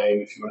development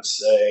time, if you want to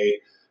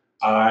say,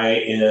 I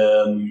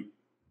am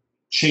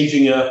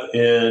changing up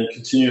and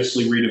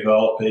continuously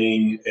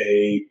redeveloping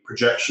a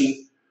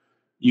projection.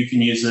 You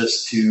can use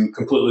this to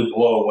completely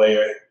blow away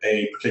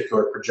a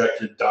particular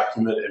projected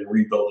document and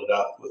rebuild it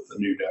up with a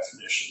new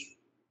definition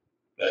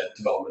at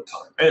development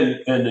time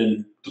and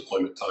in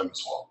deployment time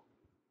as well.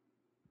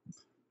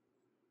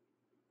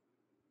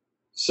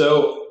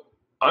 So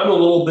I'm a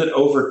little bit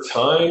over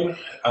time.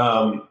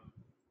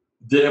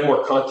 Did have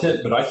more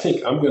content, but I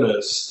think I'm going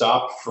to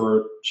stop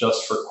for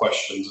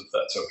questions, if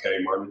that's okay,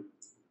 Martin.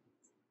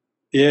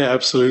 Yeah,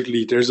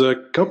 absolutely. There's a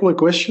couple of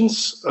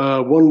questions.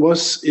 One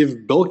was,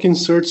 if bulk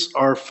inserts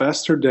are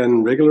faster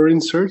than regular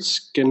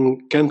inserts,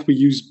 can't we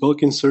use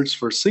bulk inserts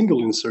for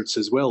single inserts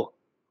as well?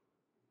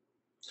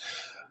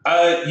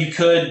 You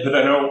could, but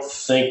I don't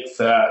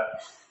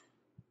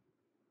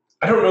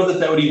know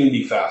that would even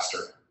be faster.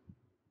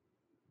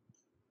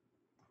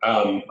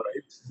 Right.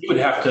 You would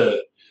have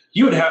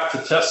to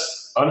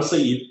test,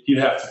 honestly, you'd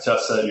have to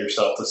test that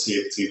yourself to see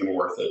if it's even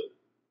worth it.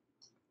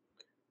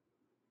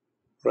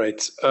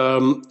 Right.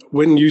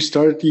 When you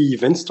started the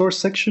event store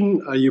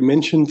section, you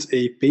mentioned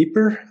a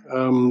paper.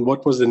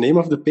 What was the name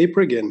of the paper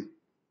again?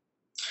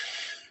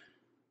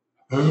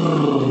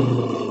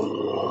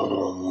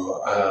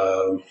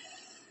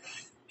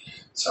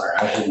 Sorry,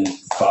 I hadn't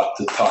thought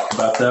to talk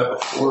about that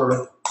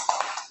before.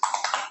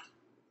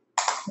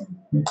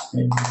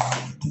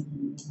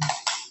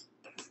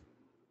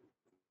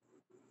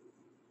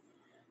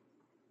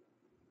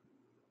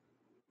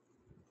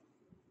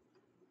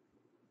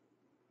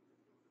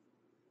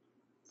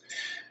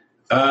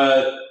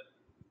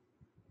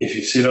 If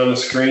you see it on the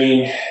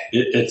screen,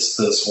 it's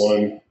this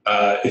one.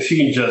 If you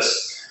can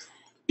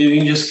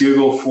just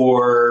Google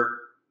for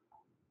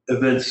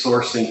event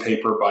sourcing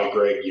paper by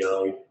Greg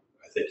Young,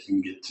 I think you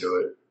can get to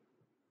it.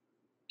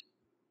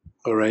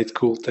 All right,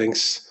 cool,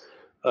 thanks.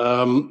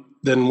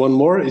 Then one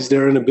more, is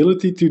there an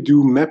ability to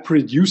do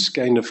MapReduce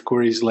kind of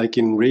queries like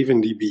in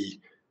RavenDB?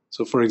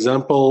 So for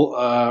example,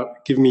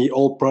 give me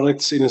all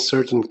products in a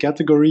certain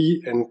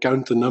category and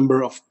count the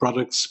number of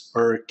products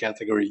per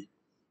category.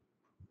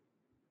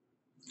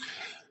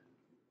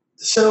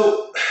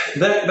 So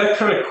that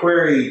kind of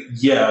query,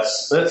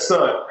 yes, that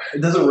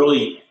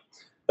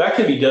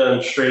can be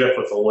done straight up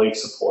with the Linq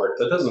support.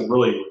 That doesn't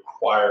really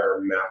require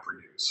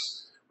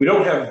MapReduce. We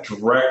don't have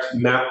direct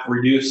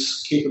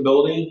MapReduce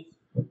capability.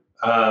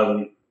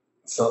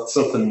 It's not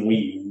something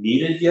we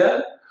needed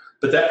yet,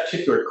 but that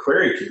particular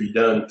query could be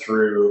done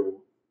through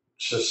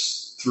the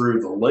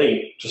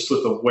Linq, just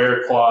with a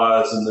where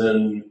clause and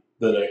then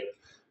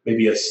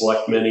maybe a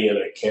select many and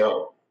a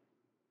count.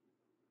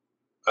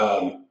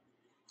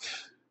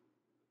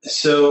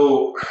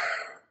 So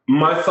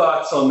my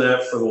thoughts on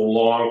that for the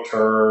long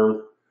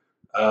term,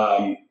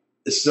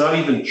 it's not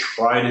even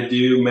try to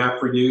do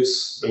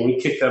MapReduce. And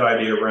we kicked that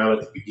idea around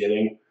at the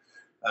beginning.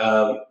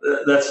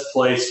 That's a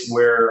place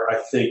where I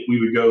think we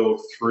would go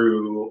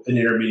through an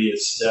intermediate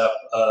step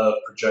of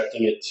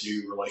projecting it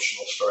to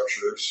relational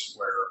structures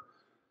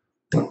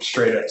where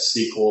straight up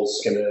SQL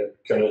is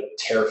gonna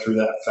tear through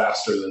that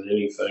faster than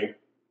anything.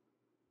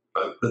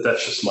 But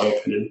that's just my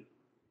opinion.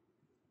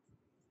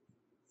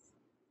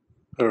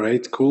 All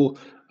right, cool.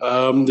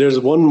 There's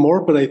one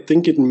more, but I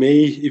think it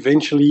may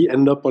eventually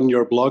end up on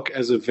your blog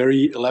as a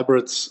very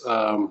elaborate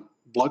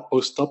blog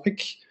post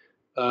topic.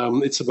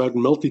 It's about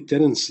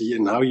multi-tenancy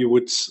and how you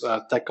would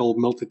tackle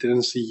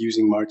multi-tenancy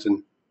using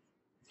Marten.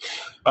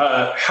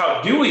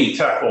 How do we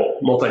tackle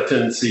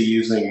multi-tenancy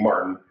using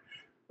Marten?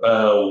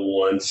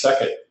 1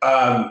 second.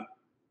 I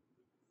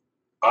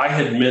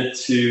had meant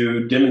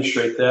to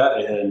demonstrate that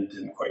and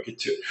didn't quite get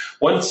to it.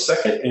 1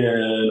 second,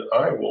 and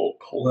I will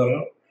pull that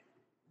up.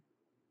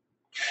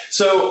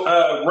 So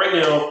right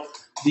now,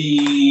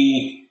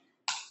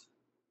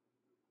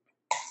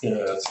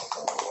 that's not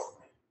what I want.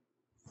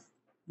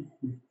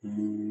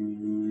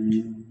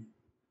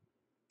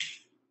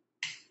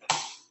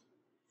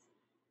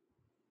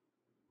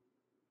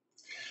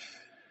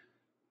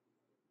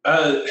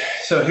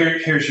 So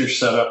here's your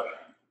setup.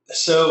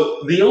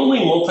 So the only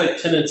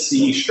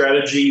multi-tenancy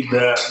strategy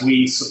that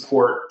we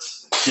support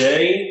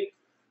today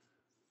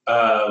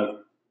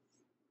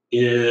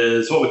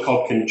is what we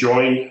call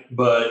conjoined.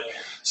 But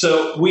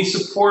so we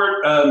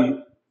support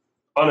on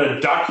a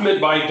document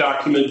by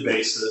document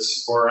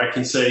basis, or I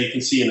can say, you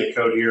can see in the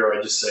code here,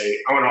 I just say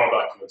I want all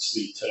documents to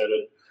be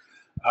tenanted.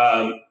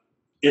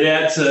 It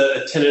adds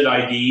a tenant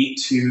ID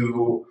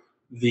to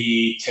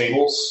the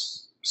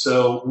tables.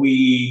 So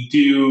we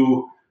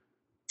do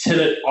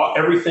tenant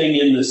everything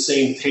in the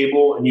same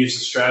table and use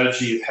the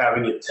strategy of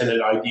having a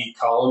tenant ID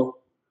column.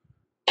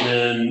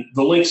 And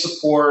the Linq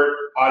support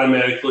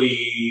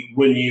automatically,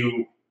 when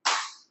you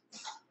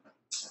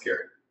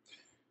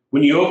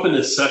open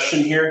this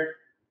session here,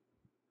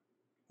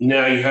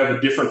 now you have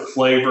a different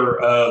flavor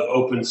of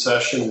open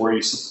session where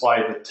you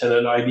supply the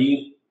tenant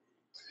ID.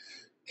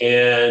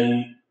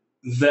 And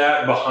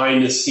that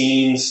behind the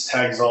scenes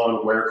tags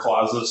on where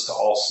clauses to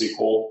all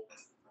SQL,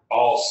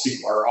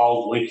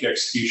 all Linq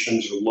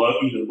executions,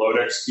 or even load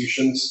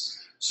executions,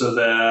 so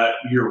that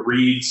your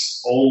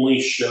reads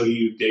only show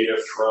you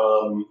data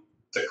from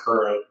the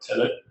current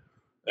tenant.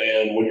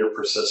 And when you're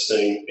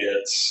persisting,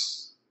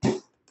 it's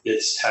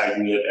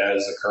tagging it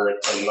as the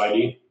current tenant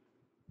ID.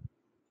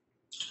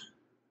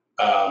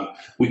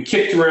 We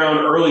kicked around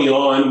early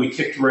on,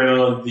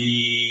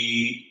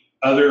 the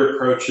other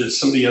approaches.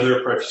 Some of the other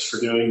approaches for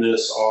doing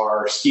this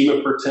are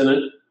schema per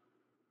tenant.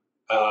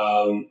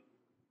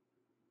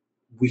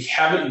 We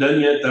haven't done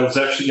yet. That was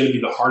actually going to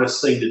be the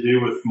hardest thing to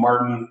do with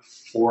Marten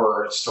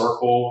for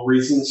historical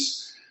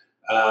reasons.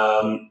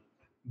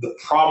 The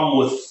problem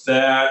with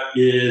that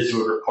is it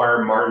would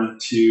require Marten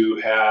to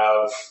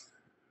have,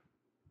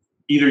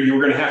 either you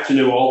were going to have to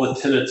know all the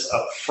tenants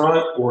up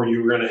front, or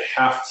you were going to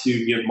have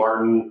to give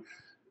Marten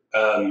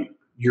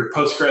your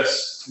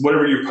Postgres,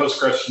 whatever your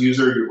Postgres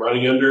user you're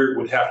running under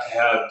would have to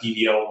have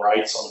DDL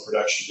rights on the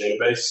production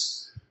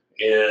database.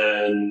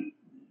 And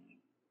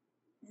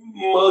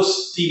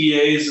most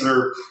DBAs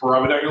are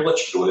probably not going to let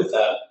you get away with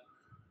that.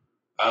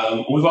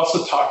 We've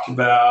also talked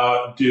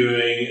about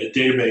doing a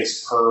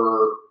database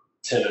per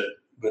tenant,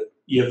 but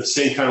you have the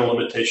same kind of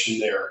limitation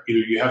there. Either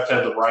you have to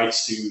have the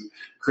rights to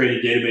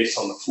create a database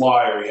on the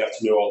fly, or you have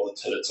to know all the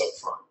tenants up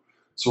front.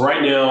 So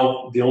right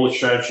now, the only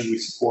strategy we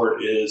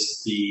support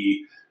is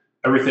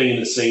everything in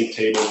the same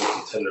table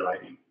with the tenant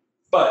ID.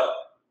 But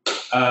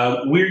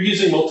we're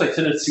using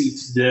multi-tenancy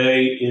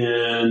today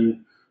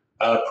in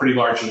a pretty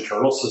large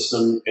internal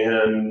system,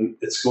 and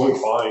it's going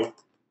fine.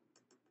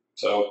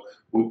 So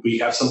we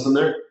have something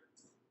there.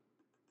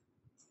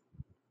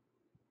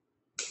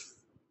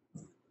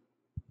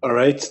 All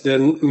right,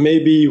 then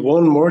maybe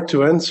one more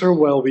to answer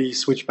while we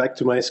switch back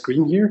to my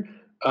screen here.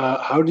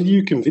 How did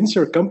you convince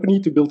your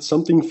company to build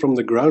something from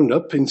the ground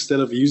up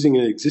instead of using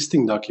an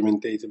existing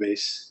document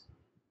database?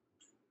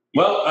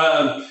 Well,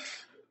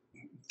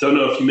 don't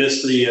know if you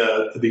missed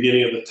the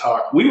beginning of the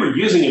talk. We were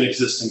using an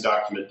existing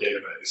document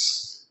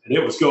database, and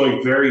it was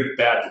going very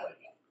badly.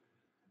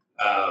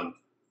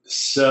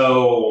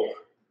 So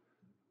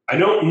I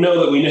don't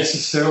know that we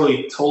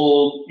necessarily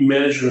told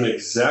management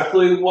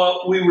exactly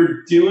what we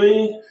were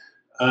doing,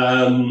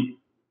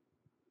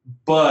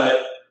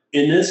 but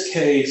in this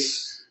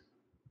case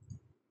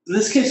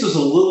was a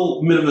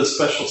little bit of a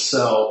special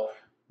cell.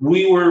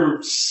 We were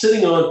going to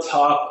sit on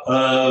top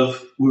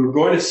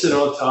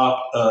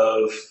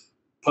of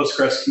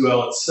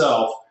Postgresql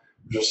itself,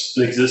 just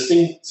an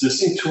existing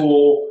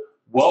tool,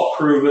 well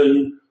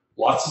proven,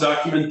 lots of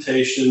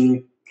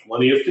documentation,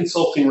 plenty of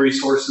consulting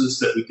resources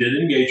that we did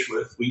engage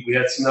with. We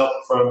had some help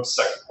from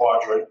Second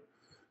Quadrant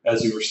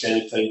as we were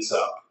standing things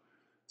up.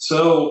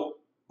 So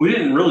we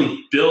didn't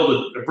really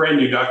build a brand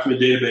new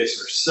document database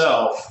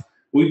ourselves.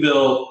 We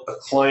built a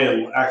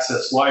client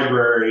access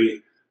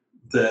library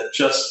that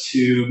just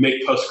to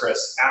make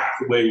Postgres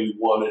act the way we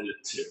wanted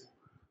it to.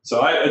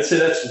 So I'd say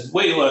that's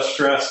way less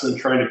stress than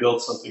trying to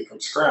build something from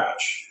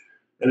scratch.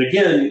 And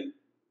again,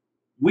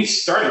 we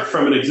started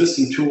from an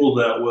existing tool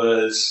that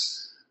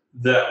was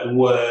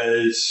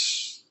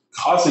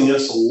causing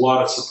us a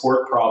lot of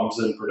support problems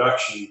in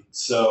production.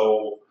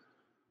 So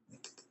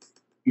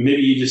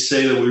maybe you just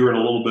say that we were in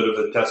a little bit of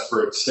a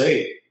desperate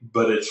state,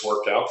 but it's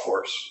worked out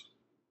for us.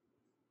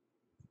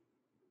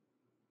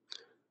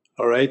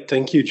 All right,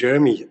 thank you,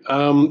 Jeremy.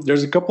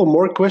 There's a couple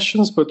more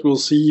questions, but we'll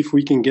see if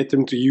we can get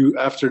them to you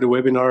after the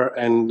webinar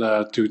and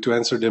to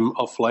answer them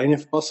offline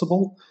if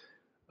possible.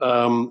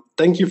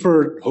 Thank you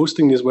for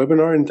hosting this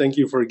webinar, and thank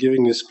you for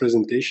giving this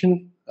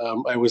presentation.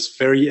 I was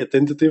very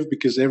attentive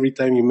because every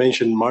time you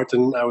mentioned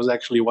Marten, I was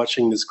actually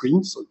watching the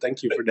screen, so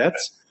thank you for that.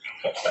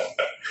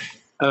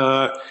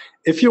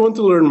 If you want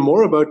to learn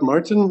more about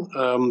Marten,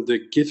 the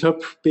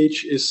GitHub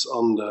page is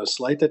on the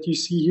slide that you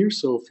see here,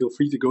 so feel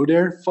free to go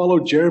there. Follow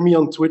Jeremy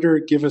on Twitter,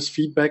 give us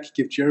feedback,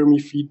 give Jeremy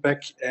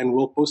feedback, and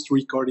we'll post a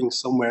recording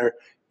somewhere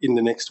in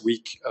the next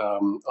week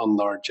on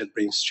our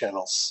JetBrains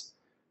channels.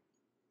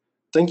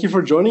 Thank you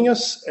for joining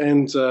us,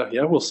 and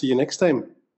yeah, we'll see you next time.